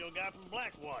Marshall got from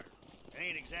Blackwater. It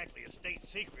ain't exactly a state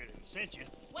secret and sent you.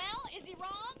 Well, is he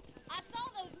wrong? I saw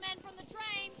those men from the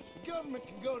train. The government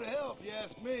can go to hell if you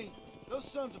ask me. Those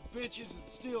sons of bitches that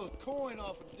steal a coin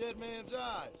off a dead man's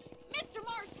eyes. Mr.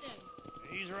 Marston!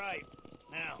 He's right.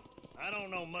 Now, I don't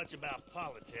know much about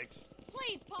politics,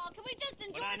 Please, Paul, can we just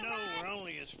enjoy but I the know ride? we're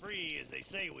only as free as they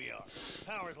say we are.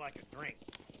 Power's like a drink.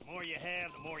 The more you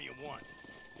have, the more you want.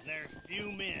 And there's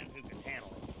few men who can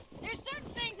handle it. There's certain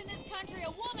things in this country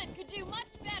a woman could do much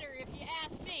better if you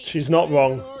ask me. She's not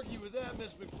wrong. Can't argue with that,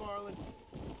 Miss McFarland.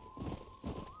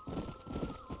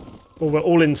 Well, we're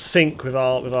all in sync with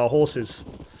our horses.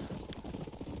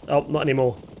 Oh, not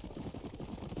anymore.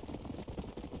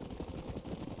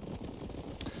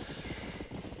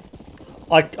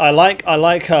 I like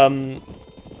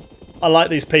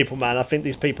these people, man. I think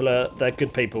these people they're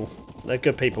good people. They're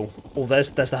good people. Oh, there's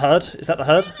the herd. Is that the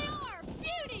herd? There they are!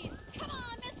 Beauties! Come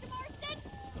on, Mr. Marston!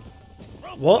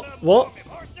 What?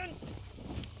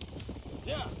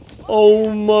 Oh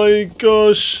my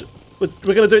gosh. We're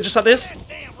gonna do it just like this? That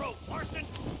damn rope, Marston!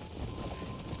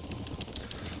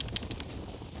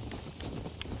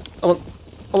 I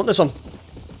want this one.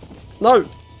 No.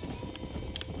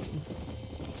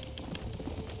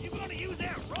 You gonna use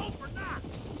that rope or not?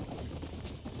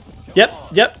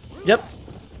 Yep.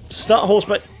 Start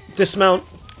horseback. Dismount.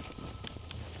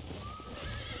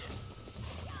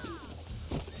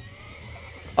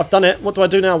 I've done it. What do I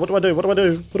do now? What do I do?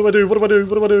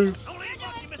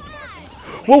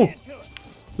 Whoa!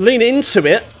 Lean into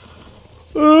it.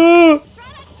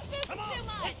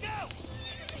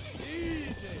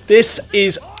 This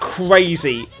is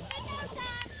crazy.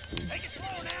 Take it slow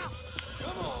now.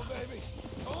 Come on, baby.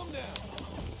 Calm down.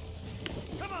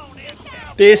 Come on, Ed.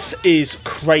 Now. This is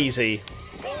crazy.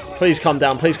 Please calm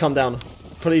down. Please calm down.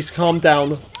 Please calm down.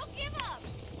 Don't give up!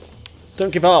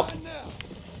 Don't give up. Now.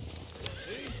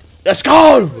 Let's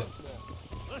go! Look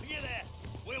at that.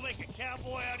 We'll make a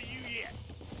cowboy out of you yet.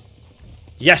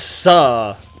 Yes,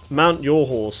 sir. Mount your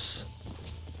horse.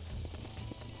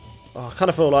 Oh, I kind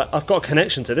of feel like I've got a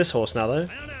connection to this horse now, though.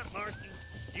 Mount up, Marston.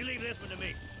 You leave this one to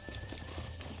me.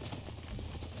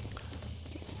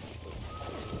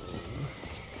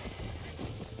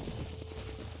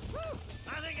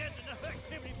 I think that's enough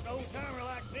activity for an old-timer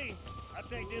like me. I'll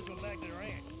take this one back to the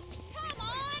ranch. Come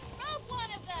on! Rope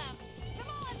one of them! Come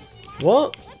on, Mr. Marston!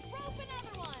 What? Let's rope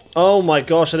another one! Oh my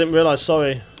gosh, I didn't realise,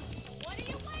 sorry. What are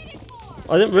you waiting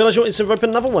for? I didn't realise you wanted to rip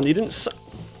another one. You didn't s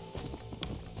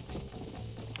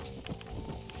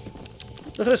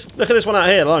Look at this one out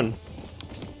here alone.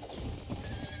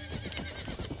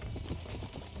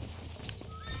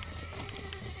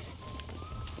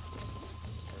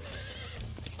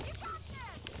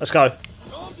 Let's go.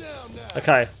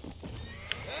 Okay.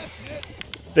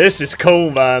 This is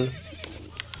cool, man.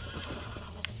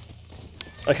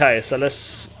 Okay, so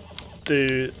let's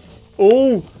do...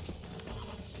 Oh!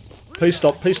 Please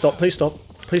stop, please stop, please stop.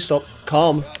 Please stop.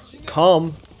 Calm.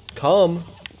 Calm. Calm.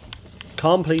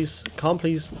 Calm, please. Calm,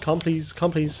 please. Calm, please.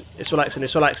 Calm, please. It's relaxing,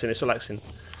 it's relaxing, it's relaxing.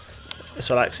 It's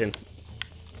relaxing.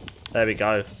 There we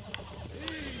go.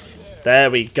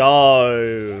 There we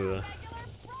go.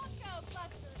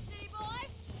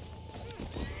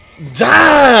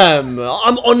 Damn!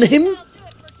 I'm on him?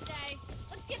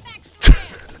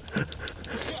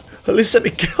 At least let me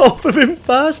get off of him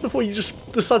first before you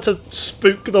just decide to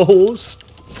spook the horse.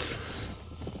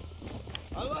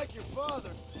 I like your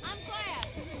father. I'm glad.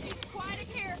 He's quite a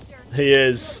character. He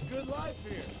is. You have a good life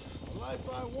here. A life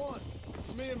I want.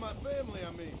 For me and my family,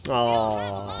 I mean. We don't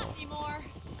have a lot Aww. anymore.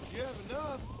 You have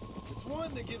enough. It's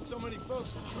one that gets so many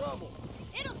folks in trouble.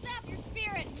 It'll sap your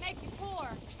spirit and make you poor,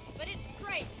 but it's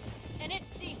straight and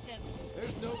it's decent.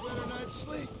 There's no better night's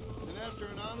sleep than after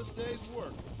an honest day's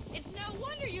work. It's no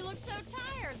wonder you look so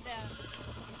tired then.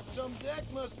 Some deck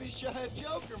must be shy of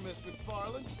Joker, Miss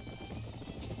McFarland.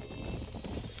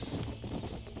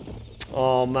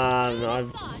 Oh man, I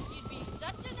I've... thought you'd be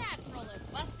such a natural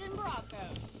at busting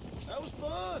Broncos. That was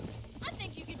fun. I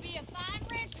think you could be a fine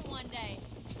rancher one day,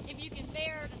 if you can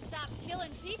bear to stop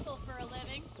killing people for a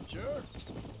living. Sure.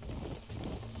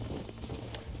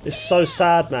 It's so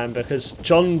sad, man, because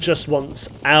John just wants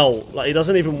out. Like, he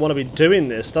doesn't even want to be doing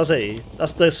this, does he?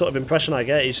 That's the sort of impression I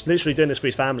get. He's literally doing this for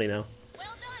his family now.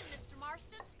 Well done, Mr.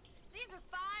 Marston. These are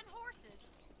fine horses.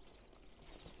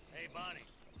 Hey, Bonnie.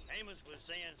 Amos was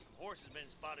saying some horses been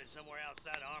spotted somewhere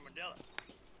outside of Armadillo.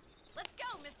 Let's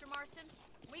go, Mr. Marston.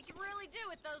 We can really do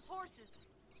with those horses.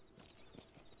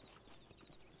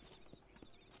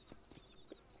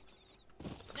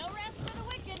 No rest for the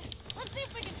wicked. Let's see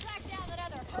if we can track down that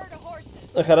other herd of horses.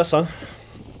 Okay, that's fine.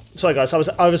 Sorry, guys.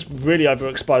 I was really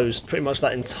overexposed pretty much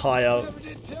that entire Never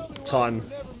did tell me why time. you were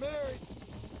never married.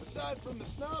 Aside from the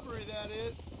snobbery, that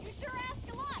is. You sure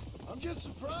ask a lot. I'm just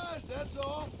surprised, that's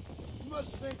all. You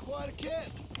must have been quite a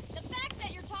catch. The fact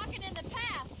that you're talking in the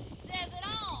past says it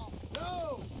all.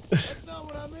 No, that's not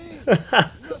what I mean.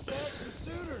 You must have had some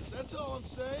suitors, that's all I'm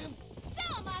saying.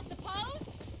 Some, I suppose.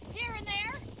 Here and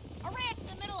there. A ranch in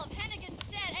the middle of Hennigan's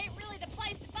Stead ain't really the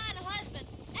place to find a husband.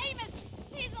 Amos,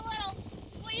 he's a little,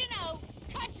 well, you know,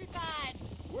 countrified.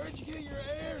 Where'd you get your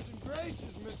airs and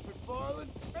graces, Miss McFarland?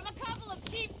 From a couple of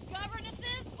cheap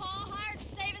governesses Paul hired to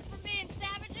save us from being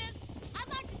savages. I'd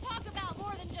like to talk about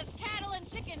more than just cattle and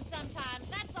chickens sometimes,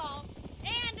 that's all.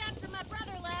 And after my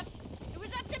brother left, it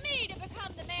was up to me to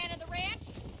become the man of the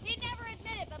ranch. He'd never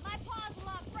admit it, but my pa's a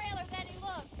lot frailer than he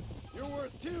looked. You're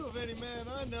worth two of any man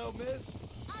I know, miss.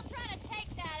 I'll try to take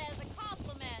that as a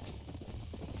compliment.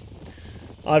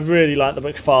 I really like the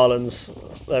McFarlanes.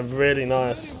 They're really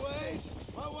nice. Anyways,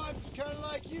 my wife is kind of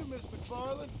like you, Miss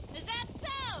McFarland. Is that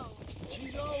so?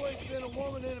 She's always been a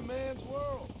woman in a man's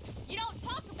world. You don't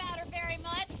talk about her very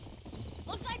much.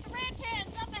 Looks like the ranch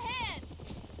hand's up ahead.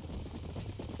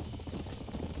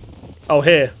 Oh,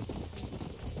 here.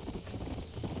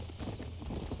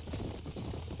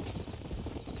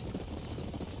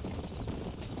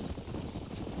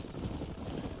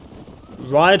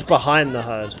 Ride behind the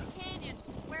herd. Canyon,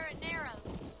 where it narrows.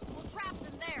 We'll trap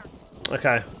them there.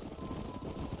 Okay.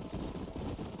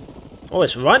 Oh,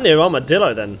 it's right near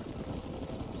Armadillo then.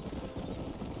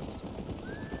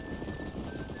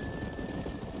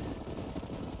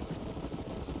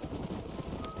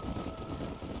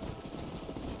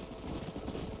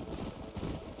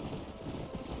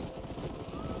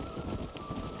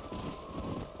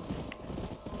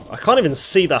 I can't even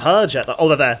see the herd yet. Oh,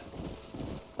 they're there.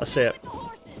 I see it. With the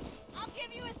horses. I'll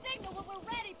give you a signal when we're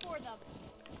ready for them.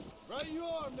 Right you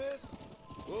are, miss.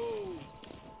 Whoa.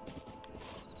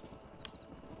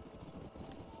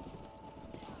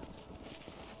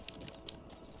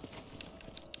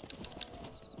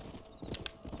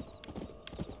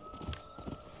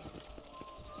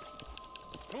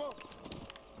 Come on.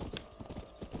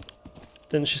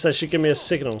 Didn't she say she'd give me a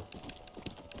signal?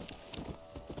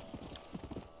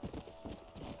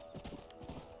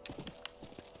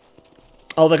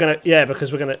 Oh, they're gonna... Yeah,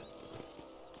 because we're gonna...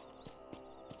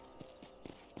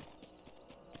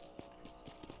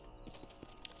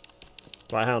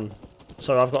 Right, hang on.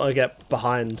 So I've got to get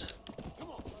behind.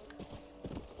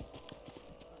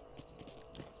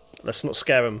 Let's not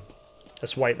scare him.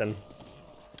 Let's wait then.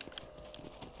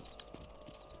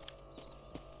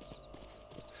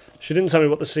 She didn't tell me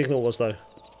what the signal was though.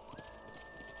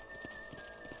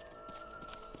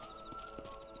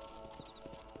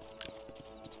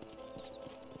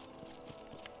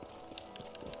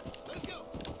 Let's go.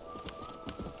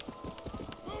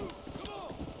 Move, come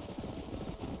on.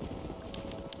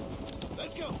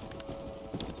 Let's go.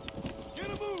 Get a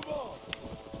move on.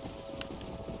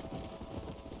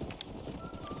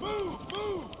 Move,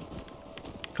 move.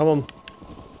 Come on.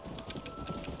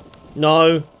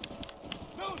 No.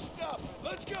 No stopping.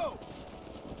 Let's go.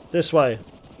 This way.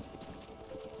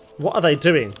 What are they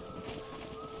doing?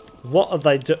 What are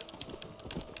they do?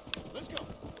 Let's go.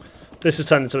 This has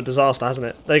turned into a disaster, hasn't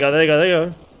it? There you go, there you go, there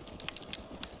you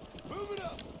go. Move it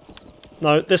up.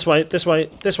 No, this way, this way,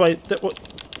 this way.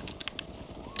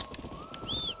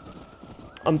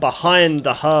 I'm behind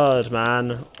the herd,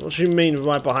 man. What do you mean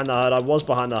right behind the herd? I was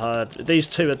behind the herd. These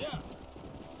two are...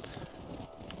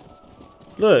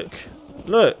 Look.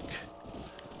 Look.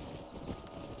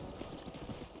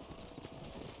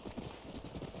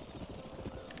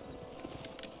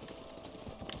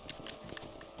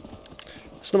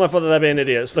 It's not my fault that they're being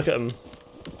idiots. Look at them.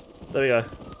 There we go.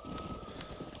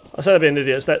 I said they're being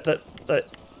idiots. That. Stay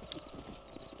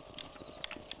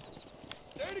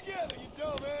together, you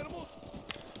dumb animals.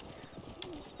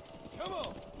 Come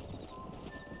on.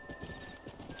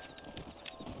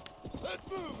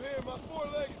 Let's move here, my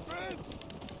four-legged friends.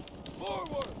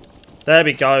 Forward. There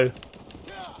we go.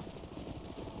 Yeah.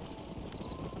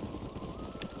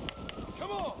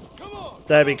 Come on, come on.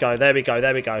 There we go. There we go.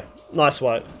 There we go. Nice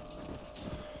work.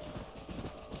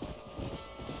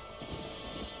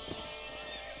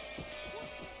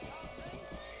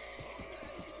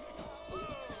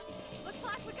 Looks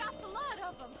like we got the lot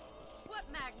of them. What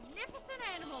magnificent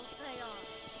animals they are.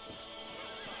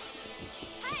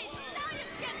 Hey, the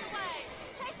stallion's getting away.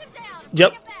 Chase him down and Yep.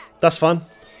 bring him back. That's fine.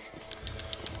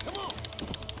 Come on.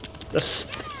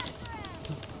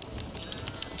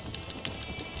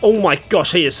 Oh my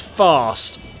gosh, he is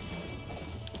fast.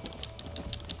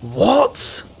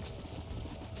 What?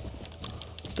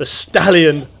 The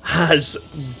stallion has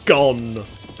gone,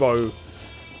 bro.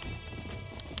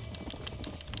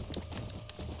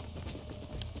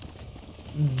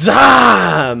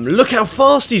 Damn! Look how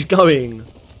fast he's going.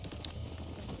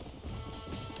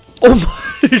 Oh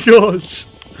my gosh.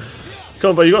 Come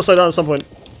on, bro, you got to slow down at some point.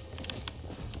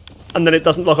 And then it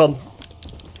doesn't lock on.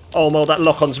 Oh, well, that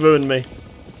lock-on's ruined me.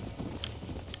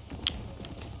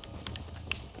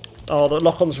 Oh, the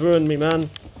lock-on's ruined me, man.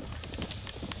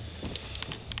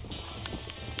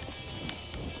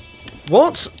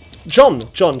 What? John,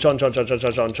 please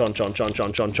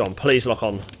lock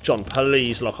on. John,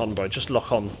 please lock on, bro. Just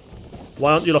lock on.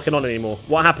 Why aren't you locking on anymore?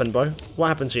 What happened, bro? What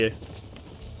happened to you?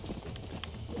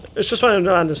 It's just running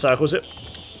around in circles.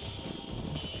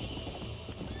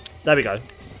 There we go.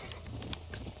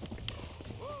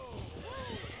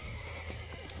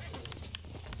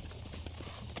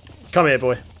 Come here,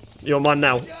 boy. You're mine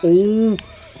now. Ooh.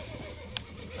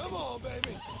 Come on,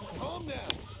 baby. Calm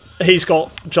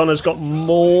down. John has got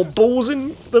more balls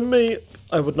in than me.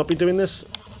 I would not be doing this.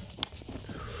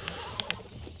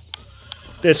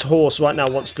 This horse right now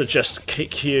wants to just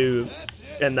kick you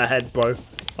in the head, bro.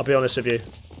 I'll be honest with you.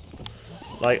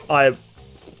 Like,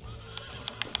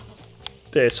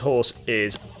 this horse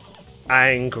is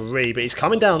angry, but he's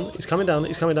coming down. He's coming down.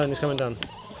 He's coming down. He's coming down.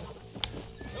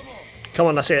 Come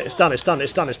on, that's it. It's done. It's done.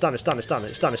 It's done. It's done. It's done. It's done.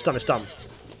 It's done. It's done. It's done.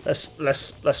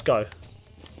 Let's go.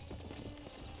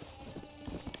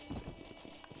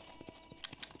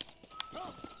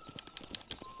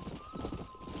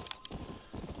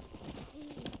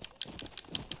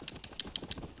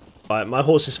 Right, my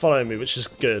horse is following me, which is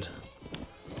good.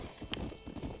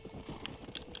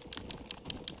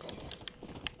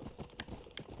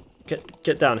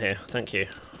 Get down here. Thank you.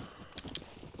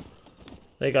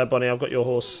 There you go, Bonnie. I've got your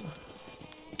horse.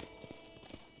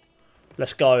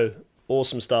 Let's go.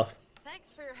 Awesome stuff.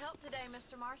 Thanks for your help today,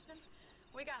 Mr. Marston.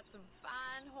 We got some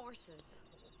fine horses.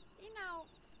 You know,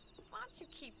 why don't you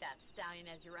keep that stallion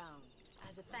as your own,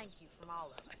 as a thank you from all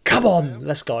of us? Come on,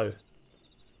 let's go.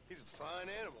 He's a fine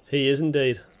animal. He is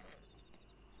indeed.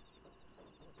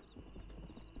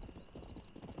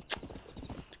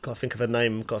 Gotta think of a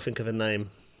name. Gotta think of a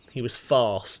name. He was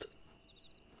fast.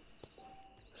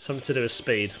 Something to do with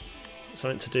speed.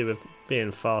 Something to do with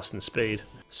being fast and speed.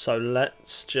 So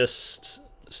let's just...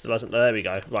 Still hasn't... There we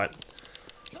go. Right.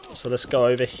 So let's go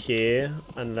over here.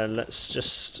 And then let's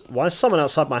just... Why is someone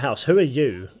outside my house? Who are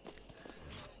you?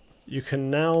 You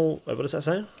can now... Wait, what does that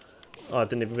say? Oh, I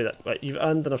didn't even read that. Right, you've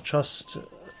earned enough trust.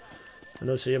 And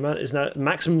also your amount is now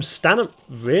maximum stamina.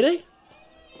 Really?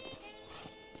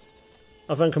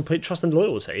 I've earned complete trust and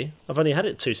loyalty. I've only had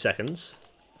it 2 seconds.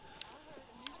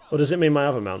 Or does it mean my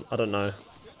other mount? I don't know.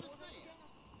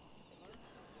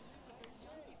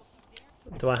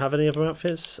 Do I have any other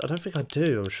outfits? I don't think I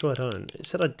do. I'm sure I don't. It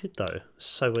said I did though. It's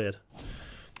so weird.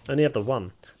 I only have the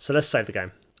one. So let's save the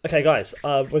game. Okay, guys,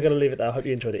 we're going to leave it there. I hope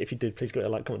you enjoyed it. If you did, please give it a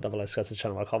like, comment down below, subscribe to the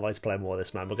channel. I can't wait to play more of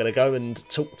this, man. We're going to go and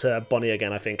talk to Bonnie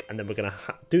again, I think, and then we're going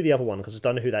to do the other one because I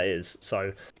don't know who that is.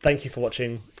 So thank you for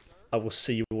watching. I will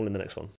see you all in the next one.